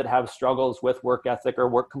students that have struggles with work ethic or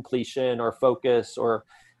work completion or focus, or,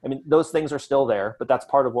 I mean, those things are still there, but that's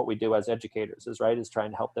part of what we do as educators is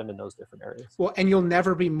trying to help them in those different areas. Well, and you'll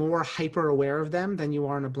never be more hyper aware of them than you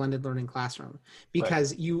are in a blended learning classroom,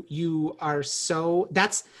 because you are so,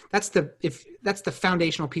 that's the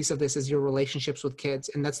foundational piece of this, is your relationships with kids.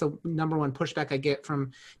 And that's the number one pushback I get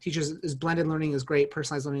from teachers is blended learning is great,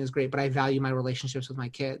 personalized learning is great, but I value my relationships with my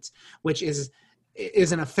kids, which is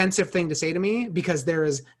an offensive thing to say to me, because there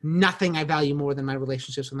is nothing I value more than my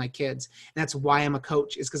relationships with my kids. And that's why I'm a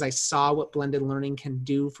coach, is because I saw what blended learning can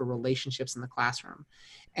do for relationships in the classroom.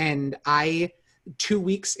 And 2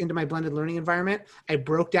 weeks into my blended learning environment, I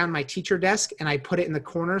broke down my teacher desk and I put it in the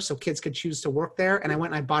corner so kids could choose to work there. And I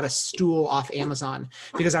went and I bought a stool off Amazon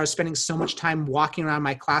because I was spending so much time walking around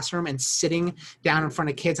my classroom and sitting down in front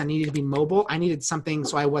of kids. I needed to be mobile. I needed something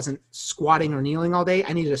so I wasn't squatting or kneeling all day.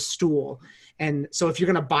 I needed a stool. And so if you're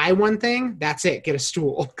going to buy one thing, that's it. Get a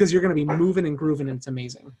stool, because you're going to be moving and grooving, and it's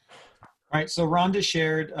amazing. All right. So Rhonda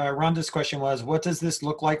shared, Rhonda's question was, what does this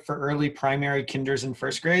look like for early primary, kinders, and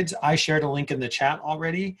first grades? I shared a link in the chat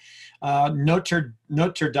already. Notre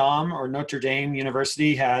Dame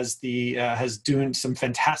University has doing some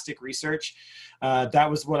fantastic research. That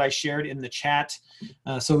was what I shared in the chat.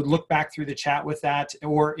 So look back through the chat with that.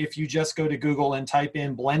 Or if you just go to Google and type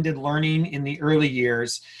in blended learning in the early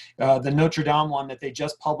years, the Notre Dame one that they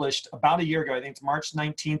just published about a year ago, I think it's March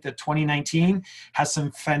 19th of 2019, has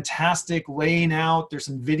some fantastic laying out. There's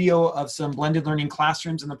some video of some blended learning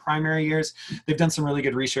classrooms in the primary years. They've done some really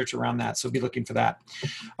good research around that. So be looking for that.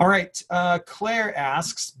 All right. Claire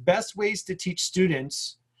asks, best ways to teach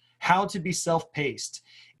students how to be self-paced.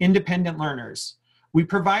 Independent learners. We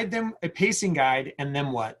provide them a pacing guide, and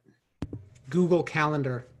then what? Google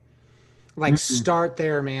Calendar. Like start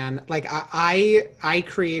there, man. Like I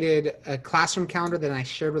created a classroom calendar that I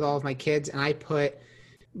shared with all of my kids, and I put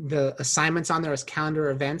the assignments on there as calendar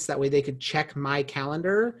events. That way they could check my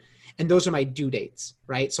calendar, and those are my due dates,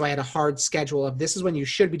 right? So I had a hard schedule of, this is when you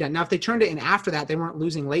should be done. Now, if they turned it in after that, they weren't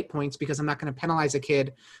losing late points, because I'm not going to penalize a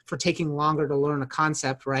kid for taking longer to learn a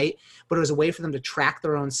concept, right? But it was a way for them to track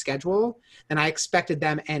their own schedule. And I expected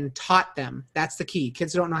them and taught them. That's the key.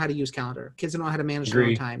 Kids don't know how to use calendar. Kids don't know how to manage their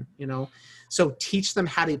own time, you know? So teach them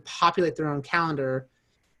how to populate their own calendar.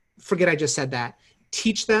 Forget I just said that.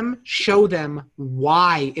 Teach them, show them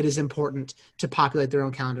why it is important to populate their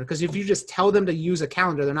own calendar. Because if you just tell them to use a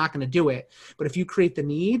calendar, they're not going to do it. But if you create the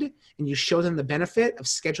need and you show them the benefit of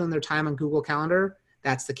scheduling their time on Google Calendar,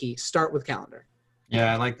 that's the key. Start with calendar.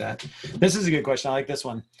 Yeah, I like that. This is a good question. I like this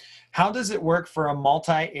one. How does it work for a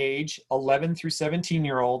multi-age, 11 through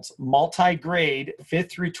 17-year-olds, multi-grade, 5th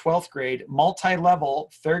through 12th grade, multi-level,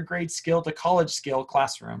 3rd grade skill to college skill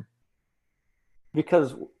classroom?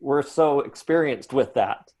 Because we're so experienced with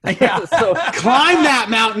that. Yeah. So climb that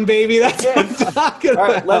mountain, baby. That's what I'm talking about.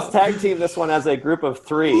 All right, let's tag team this one as a group of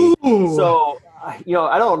 3. Ooh. So, I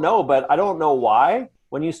don't know, but I don't know why.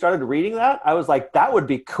 When you started reading that, I was like, that would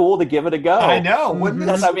be cool to give it a go. I know. Wouldn't it?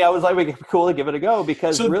 I was like, it'd be cool to give it a go,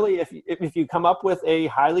 because really, if you come up with a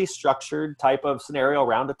highly structured type of scenario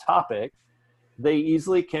around a topic, they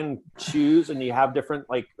easily can choose, and you have different,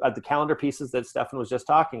 like the calendar pieces that Stefan was just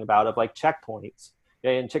talking about, of like checkpoints,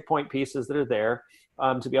 okay, and checkpoint pieces that are there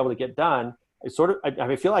to be able to get done. It's sort of,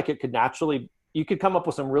 I feel like it could naturally, you could come up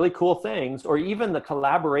with some really cool things, or even the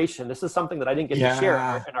collaboration. This is something that I didn't get to share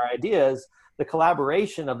in our ideas, the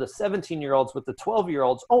collaboration of the 17-year-olds with the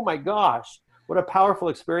 12-year-olds. Oh my gosh, what a powerful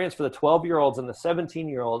experience for the 12-year-olds and the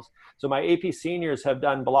 17-year-olds. So my AP seniors have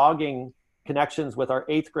done blogging connections with our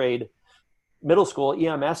 8th grade middle school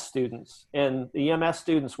EMS students, and the EMS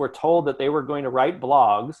students were told that they were going to write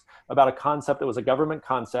blogs about a concept that was a government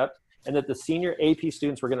concept, and that the senior AP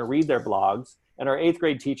students were going to read their blogs. And our 8th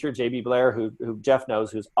grade teacher, JB Blair, who Jeff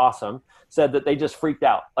knows, who's awesome, said that they just freaked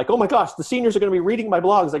out. Like, oh my gosh, the seniors are going to be reading my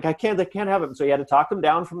blogs. Like, they can't have them. So he had to talk them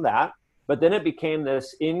down from that. But then it became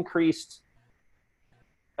this increased,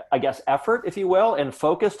 I guess, effort, if you will, and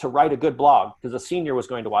focus to write a good blog, because a senior was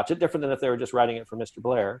going to watch it, different than if they were just writing it for Mr.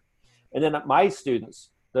 Blair. And then my students,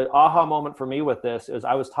 the aha moment for me with this is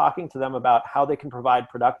I was talking to them about how they can provide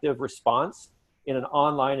productive response in an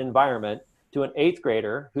online environment to an 8th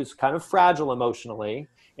grader who's kind of fragile emotionally,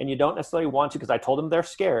 and you don't necessarily want to, because I told them they're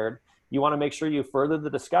scared. You want to make sure you further the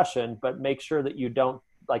discussion, but make sure that you don't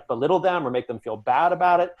like belittle them or make them feel bad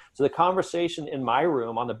about it. So the conversation in my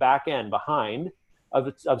room on the back end behind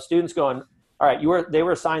of students going, all right, they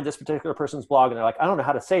were assigned this particular person's blog, and they're like, I don't know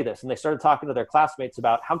how to say this. And they started talking to their classmates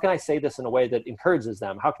about, how can I say this in a way that encourages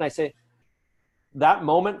them? How can I say that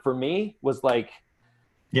moment for me was like,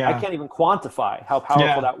 I can't even quantify how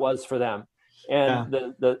powerful that was for them. And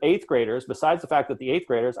the 8th graders, besides the fact that the 8th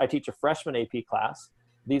graders, I teach a freshman AP class,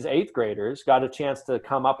 these 8th graders got a chance to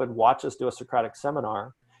come up and watch us do a Socratic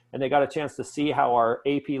seminar, and they got a chance to see how our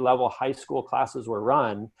AP level high school classes were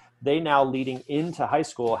run. They now leading into high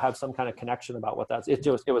school have some kind of connection about what that's, it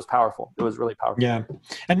was powerful. It was really powerful. Yeah.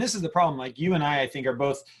 And this is the problem. Like you and I think are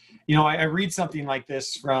both, I read something like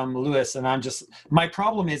this from Lewis, and my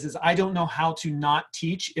problem is I don't know how to not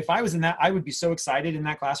teach. If I was in that, I would be so excited in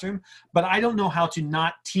that classroom, but I don't know how to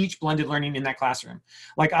not teach blended learning in that classroom.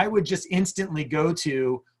 Like I would just instantly go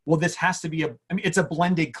to, well, this has to be it's a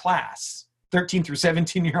blended class, 13 through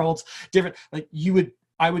 17-year-olds, different,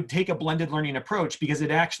 I would take a blended learning approach because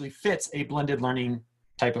it actually fits a blended learning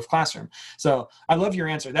type of classroom. So I love your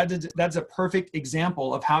answer. That's a perfect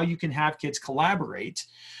example of how you can have kids collaborate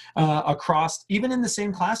across, even in the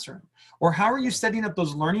same classroom. Or how are you setting up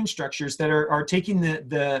those learning structures that are taking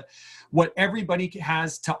the what everybody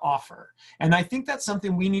has to offer? And I think that's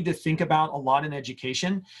something we need to think about a lot in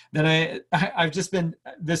education. That I've just been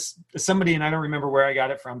somebody, and I don't remember where I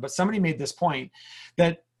got it from, but somebody made this point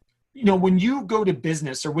that, when you go to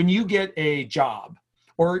business or when you get a job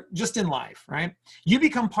or just in life, right, you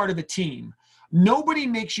become part of a team. Nobody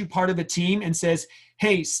makes you part of a team and says,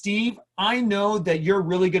 hey, Steve, I know that you're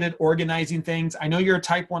really good at organizing things. I know you're a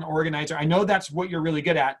type 1 organizer. I know that's what you're really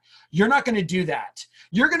good at. You're not going to do that.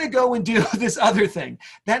 You're going to go and do this other thing.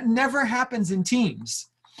 That never happens in teams.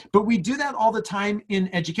 But we do that all the time in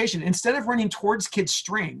education. Instead of running towards kids'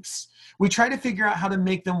 strengths, we try to figure out how to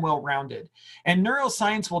make them well-rounded. And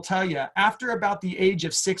neuroscience will tell you, after about the age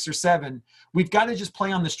of 6 or 7, we've got to just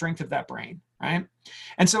play on the strength of that brain, right?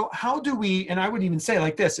 And so how do we, and I would even say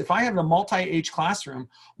like this, if I have a multi-age classroom,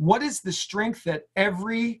 what is the strength that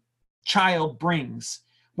every child brings?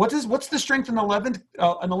 What's the strength an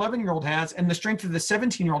 11-year-old has and the strength that the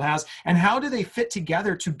 17-year-old has, and how do they fit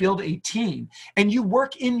together to build a team? And you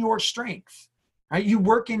work in your strength, right? You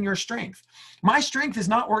work in your strength. My strength is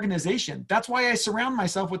not organization. That's why I surround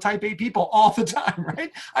myself with type A people all the time,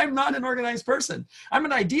 right? I'm not an organized person. I'm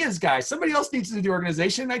an ideas guy. Somebody else needs to do the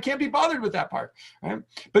organization, and I can't be bothered with that part, right?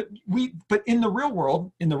 But in the real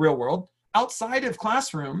world, outside of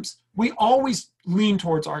classrooms, we always lean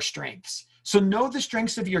towards our strengths. So know the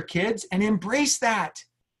strengths of your kids and embrace that.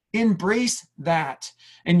 Embrace that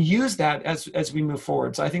and use that as we move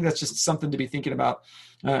forward. So I think that's just something to be thinking about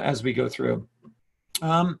as we go through.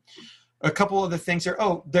 A couple of the things here.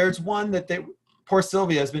 Oh, there's one that poor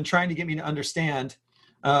Sylvia has been trying to get me to understand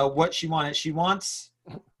what she wanted. She wants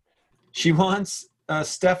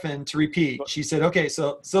Stefan to repeat. She said, okay,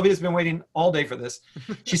 so Sylvia's been waiting all day for this.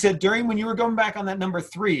 She said, when you were going back on that number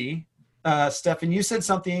 3, Stefan, you said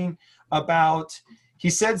something about, he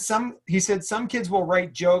said some kids will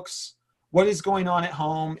write jokes. What is going on at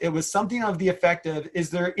home? It was something of the effect of, is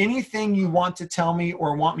there anything you want to tell me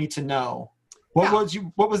or want me to know? What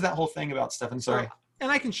was that whole thing about, Stefan? Sorry.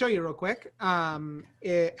 And I can show you real quick.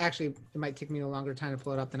 It might take me a longer time to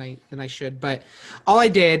pull it up than I should. But all I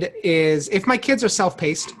did is, if my kids are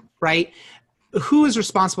self-paced, right, who is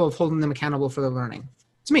responsible for holding them accountable for their learning?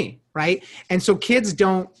 It's me, right? And so kids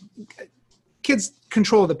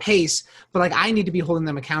control the pace, but I need to be holding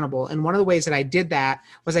them accountable. And one of the ways that I did that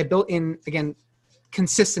was I built in, again,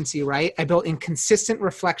 consistency, right? I built in consistent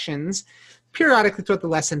reflections periodically throughout the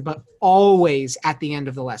lesson, but always at the end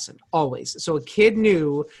of the lesson, always. So a kid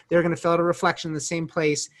knew they were going to fill out a reflection in the same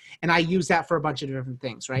place, and I used that for a bunch of different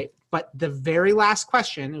things, right? But the very last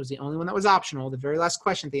question, it was the only one that was optional, the very last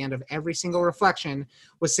question at the end of every single reflection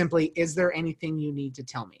was simply, is there anything you need to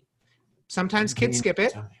tell me? Sometimes kids skip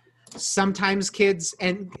it. sometimes kids,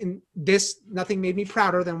 and this, nothing made me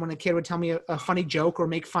prouder than when a kid would tell me a funny joke or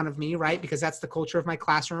make fun of me, right? Because that's the culture of my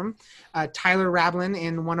classroom. Tyler Rablin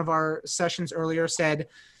in one of our sessions earlier said,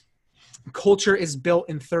 culture is built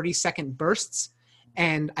in 30-second bursts.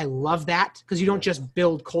 And I love that, because you don't just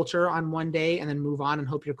build culture on one day and then move on and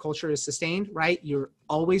hope your culture is sustained, right? You're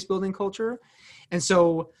always building culture. And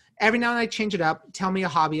so every now and then I change it up. Tell me a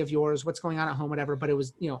hobby of yours, what's going on at home, whatever. But it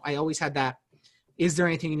was, I always had that, is there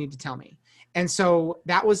anything you need to tell me? And so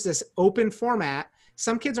that was this open format.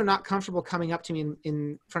 Some kids are not comfortable coming up to me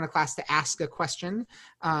in front of class to ask a question.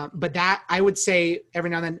 But that, I would say every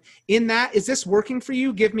now and then, in that, is this working for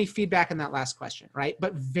you? Give me feedback on that last question, right?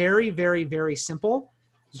 But very, very, very simple.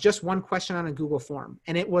 It's just one question on a Google form.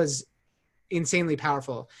 And it was insanely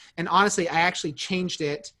powerful. And honestly, I actually changed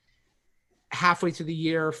it halfway through the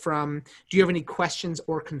year from, do you have any questions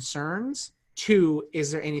or concerns, to,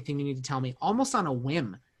 is there anything you need to tell me? Almost on a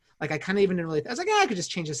whim. Like I kind of even didn't really, I was like, I could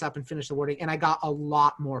just change this up and finish the wording. And I got a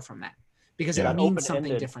lot more from that, because it means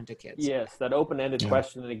something different to kids. Yes, that open-ended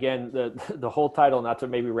question. And again, the whole title, not to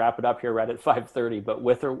maybe wrap it up here right at 5:30, but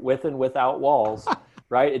with and without walls,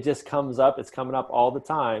 right? It just comes up. It's coming up all the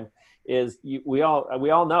time. We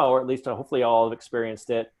all know, or at least hopefully all have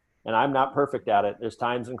experienced it. And I'm not perfect at it. There's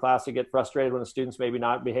times in class I get frustrated when the students maybe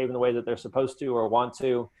not behaving the way that they're supposed to or want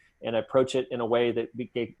to, and approach it in a way that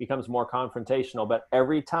becomes more confrontational. But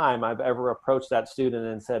every time I've ever approached that student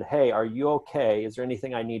and said, hey, are you okay? Is there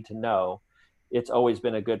anything I need to know? It's always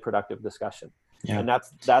been a good, productive discussion. Yeah. And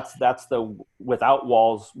that's the without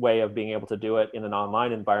walls way of being able to do it in an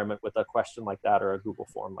online environment with a question like that or a Google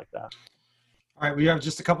form like that. All right, we have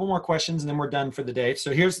just a couple more questions and then we're done for the day.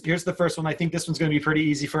 So here's the first one. I think this one's going to be pretty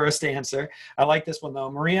easy for us to answer. I like this one though.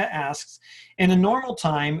 Maria asks, in a normal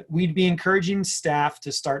time, we'd be encouraging staff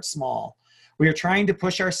to start small. We are trying to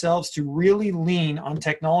push ourselves to really lean on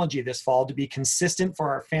technology this fall to be consistent for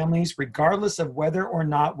our families, regardless of whether or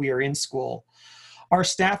not we are in school. Our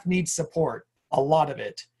staff needs support, a lot of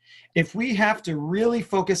it. If we have to really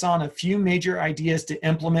focus on a few major ideas to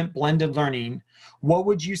implement blended learning, what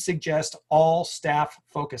would you suggest all staff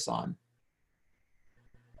focus on?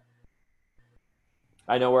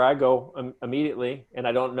 I know where I go immediately, and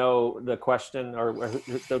I don't know the question or where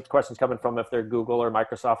the question's coming from, if they're Google or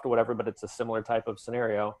Microsoft or whatever, but it's a similar type of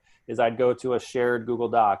scenario, is I'd go to a shared Google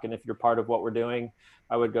Doc. And if you're part of what we're doing,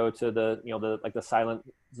 I would go to the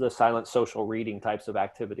silent social reading types of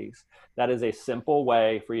activities. That is a simple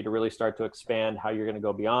way for you to really start to expand how you're going to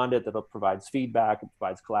go beyond it. That provides feedback, it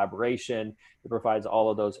provides collaboration, it provides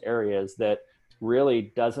all of those areas that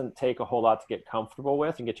really doesn't take a whole lot to get comfortable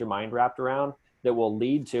with and get your mind wrapped around, that will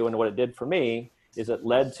lead to, and what it did for me is it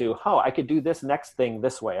led to, I could do this next thing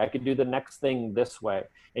this way. I could do the next thing this way.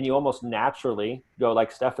 And you almost naturally go,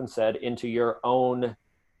 like Stefan said, into your own,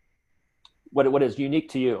 what is unique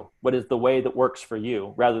to you, what is the way that works for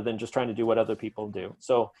you, rather than just trying to do what other people do.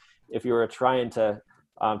 So if you were trying to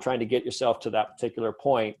get yourself to that particular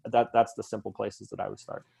point, that's the simple places that I would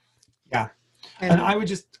start. Yeah. And I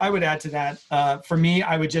would add to that. For me,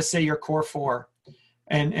 I would just say your core four.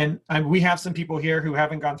 And we have some people here who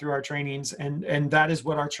haven't gone through our trainings, and that is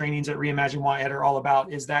what our trainings at Reimagine WIAD are all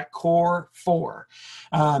about, is that core four.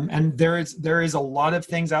 And there is a lot of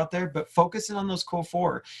things out there, but focusing on those core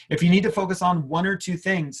four. If you need to focus on one or two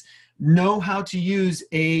things, know how to use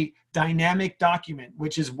a dynamic document,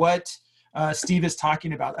 which is what Steve is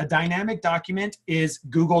talking about. A dynamic document is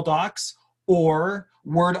Google Docs or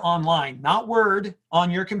Word Online, not Word on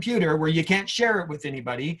your computer where you can't share it with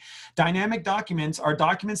anybody. Dynamic documents are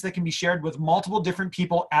documents that can be shared with multiple different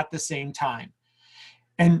people at the same time.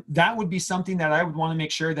 And that would be something that I would want to make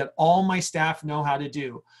sure that all my staff know how to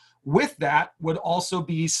do. With that would also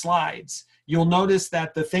be slides. You'll notice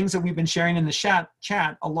that the things that we've been sharing in the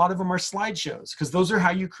chat, a lot of them are slideshows, because those are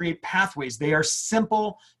how you create pathways. They are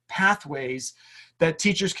simple pathways that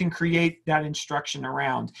teachers can create that instruction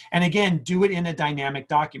around. And again, do it in a dynamic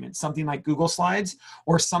document, something like Google Slides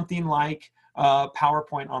or something like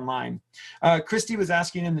PowerPoint online. Christy was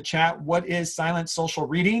asking in the chat, what is silent social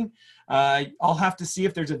reading? I'll have to see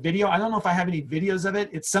if there's a video. I don't know if I have any videos of it.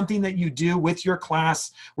 It's something that you do with your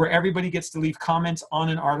class where everybody gets to leave comments on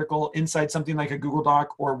an article inside something like a Google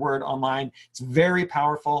Doc or Word Online. It's very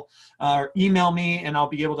powerful. Email me and I'll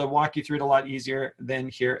be able to walk you through it a lot easier than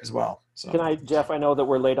here as well. So. Jeff, I know that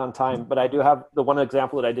we're late on time, but I do have the one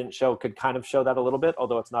example that I didn't show could kind of show that a little bit,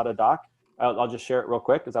 although it's not a doc. I'll just share it real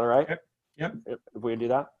quick. Is that all right? Yep. If we do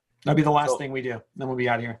that? That'll be the last thing we do. Then we'll be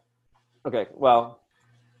out of here. Okay. Well,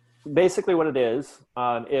 basically what it is,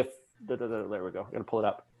 there we go. I'm going to pull it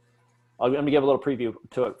up. Let me give a little preview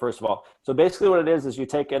to it first of all. So basically what it is you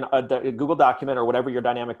take a Google document or whatever your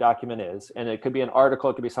dynamic document is, and it could be an article,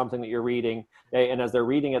 it could be something that you're reading, okay? And as they're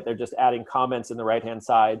reading it, they're just adding comments in the right-hand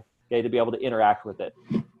side, okay, to be able to interact with it.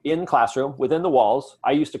 In classroom, within the walls,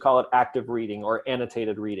 I used to call it active reading or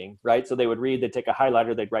annotated reading, right? So they would read, they'd take a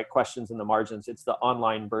highlighter, they'd write questions in the margins. It's the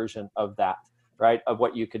online version of that, right, of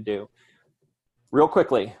what you could do. Real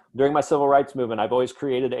quickly, during my civil rights movement, I've always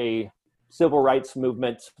created a civil rights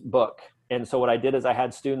movement book. And so what I did is I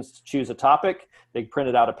had students choose a topic, they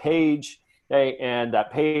printed out a page, okay, and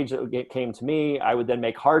that page came to me. I would then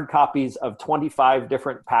make hard copies of 25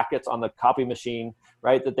 different packets on the copy machine,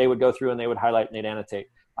 right, that they would go through and they would highlight and they'd annotate.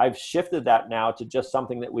 I've shifted that now to just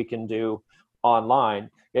something that we can do online.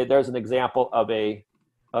 Okay, there's an example of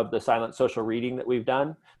the silent social reading that we've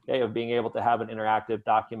done, okay, of being able to have an interactive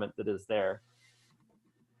document that is there.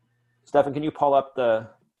 Stefan, can you pull up the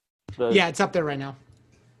yeah, it's up there right now.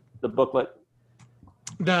 The booklet.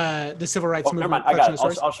 The civil rights movement. Never mind. I got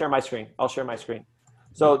it. I'll share my screen.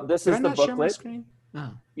 So this is the booklet. Share my screen?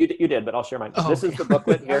 Oh. You did, but I'll share mine. Oh, this okay. is the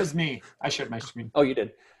booklet here. That was me. I shared my screen. Oh, you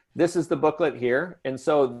did. This is the booklet here. And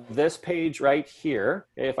so this page right here,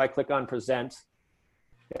 okay, if I click on present,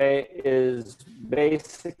 okay, is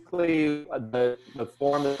basically the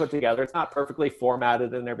form that's put together. It's not perfectly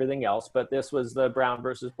formatted and everything else, but this was the Brown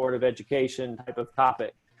versus Board of Education type of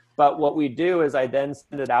topic. But what we do is I then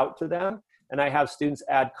send it out to them, and I have students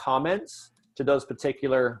add comments to those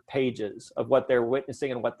particular pages of what they're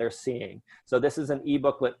witnessing and what they're seeing. So this is an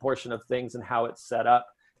e-booklet portion of things and how it's set up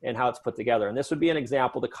and how it's put together. And this would be an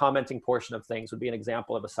example, the commenting portion of things would be an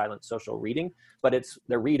example of a silent social reading, but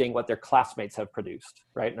they're reading what their classmates have produced,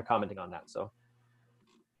 right? And they're commenting on that, so.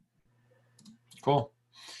 Cool.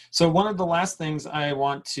 So one of the last things I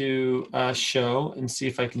want to show and see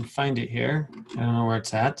if I can find it here. I don't know where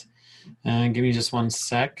it's at. Give me just one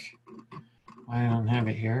sec. I don't have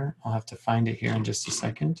it here. I'll have to find it here in just a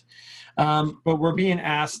second. But we're being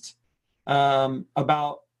asked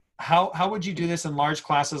about how would you do this in large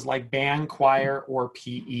classes like band, choir, or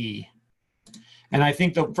PE? And I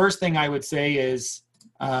think the first thing I would say is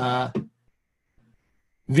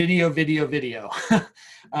video.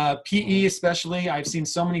 PE especially, I've seen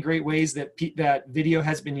so many great ways that that video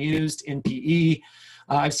has been used in PE.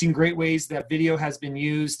 I've seen great ways that video has been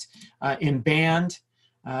used in band.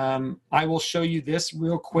 I will show you this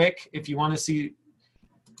real quick if you want to see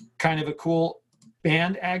kind of a cool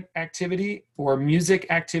band activity or music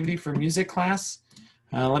activity for music class.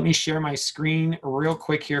 Let me share my screen real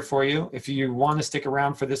quick here for you if you want to stick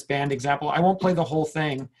around for this band example. I won't play the whole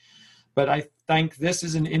thing, but I think this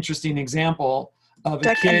is an interesting example of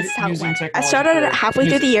a kid using technology. I started halfway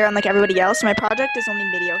through the year, and like everybody else, my project is only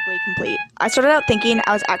mediocrely complete. I started out thinking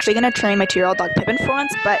I was actually going to train my 2-year-old dog Pippin for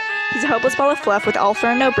once, but he's a hopeless ball of fluff with all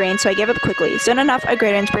fur and no brain, so I gave up quickly. Soon enough, a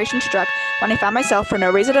greater inspiration struck when I found myself, for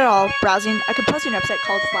no reason at all, browsing a composing website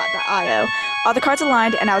called Flat.io. All the cards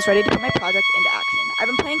aligned, and I was ready to put my project into action. I've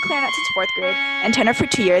been playing clarinet since 4th grade and tenor for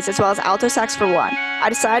 2 years, as well as alto sax for 1. I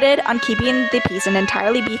decided on keeping the piece in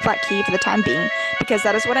entirely B-flat key for the time being, because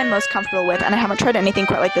that is what I'm most comfortable with, and I haven't tried anything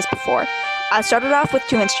quite like this before. I started off with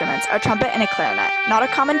 2 instruments, a trumpet and a clarinet. Not a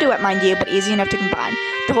common duet, mind you, but easy enough to combine.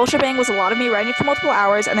 The whole shebang was a lot of me writing for multiple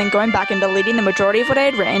hours and then going back and deleting the majority of what I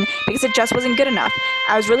had written because it just wasn't good enough.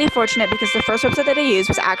 I was really fortunate because the first website that I used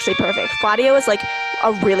was actually perfect. Flat.io is like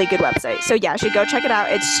a really good website, so yeah, you should go check it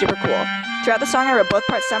out. It's super cool. Throughout the song, I wrote both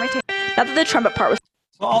parts simultaneously. Not that the trumpet part was...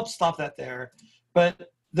 So I'll stop that there.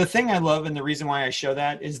 But the thing I love and the reason why I show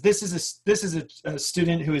that is this is a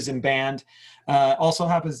student who is in band, also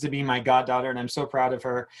happens to be my goddaughter, and I'm so proud of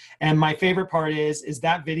her. And my favorite part is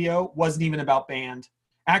that video wasn't even about band.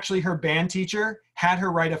 Actually, her band teacher had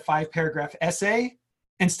her write a 5-paragraph essay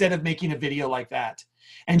instead of making a video like that.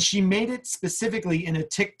 And she made it specifically in a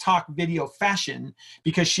TikTok video fashion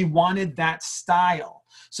because she wanted that style.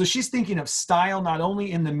 So she's thinking of style not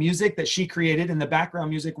only in the music that she created, and the background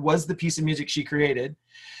music was the piece of music she created,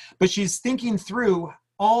 but she's thinking through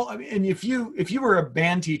all, and if you were a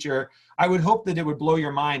band teacher, I would hope that it would blow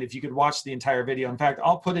your mind if you could watch the entire video. In fact,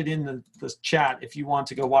 I'll put it in the chat if you want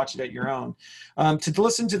to go watch it at your own. To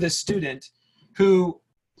listen to this student who,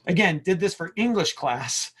 again, did this for English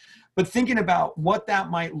class, but thinking about what that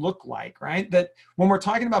might look like, right? That when we're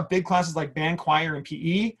talking about big classes like band, choir, and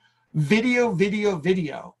PE, video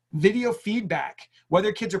feedback,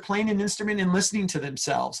 whether kids are playing an instrument and listening to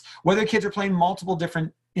themselves, whether kids are playing multiple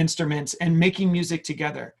different instruments and making music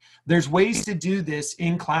together. There's ways to do this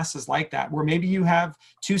in classes like that, where maybe you have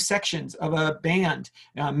 2 sections of a band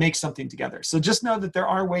make something together. So just know that there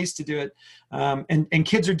are ways to do it, and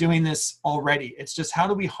kids are doing this already. It's just how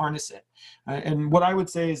do we harness it? And what I would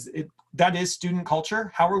say is that is student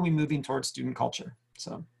culture. How are we moving towards student culture?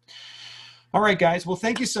 So, all right, guys. Well,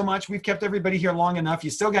 thank you so much. We've kept everybody here long enough. You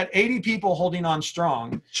still got 80 people holding on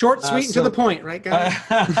strong. Short, sweet, and to the point, right, guys?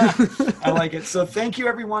 I like it. So thank you,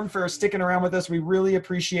 everyone, for sticking around with us. We really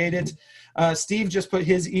appreciate it. Steve just put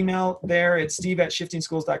his email there. It's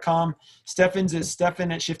steve@shiftingschools.com. Stefan's is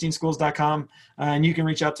stefan@shiftingschools.com. And you can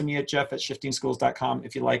reach out to me at jeff@shiftingschools.com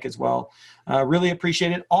if you like as well. Really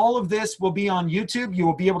appreciate it. All of this will be on YouTube. You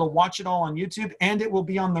will be able to watch it all on YouTube, and it will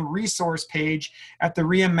be on the resource page at the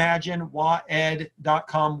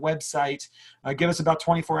reimaginewaed.com website. Give us about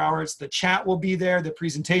 24 hours. The chat will be there, the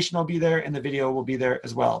presentation will be there, and the video will be there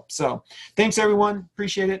as well. So thanks, everyone.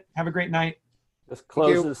 Appreciate it. Have a great night. This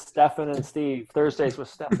closes Stefan and Steve. Thursdays with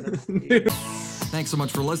Stefan and Steve. Thanks so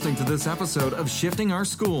much for listening to this episode of Shifting Our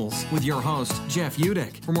Schools with your host, Jeff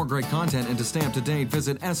Udick. For more great content and to stay up to date,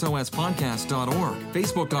 visit sospodcast.org,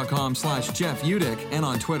 facebook.com/Jeff Udick, and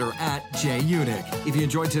on Twitter @JUdick. If you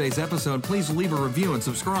enjoyed today's episode, please leave a review and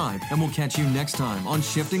subscribe, and we'll catch you next time on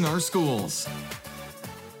Shifting Our Schools.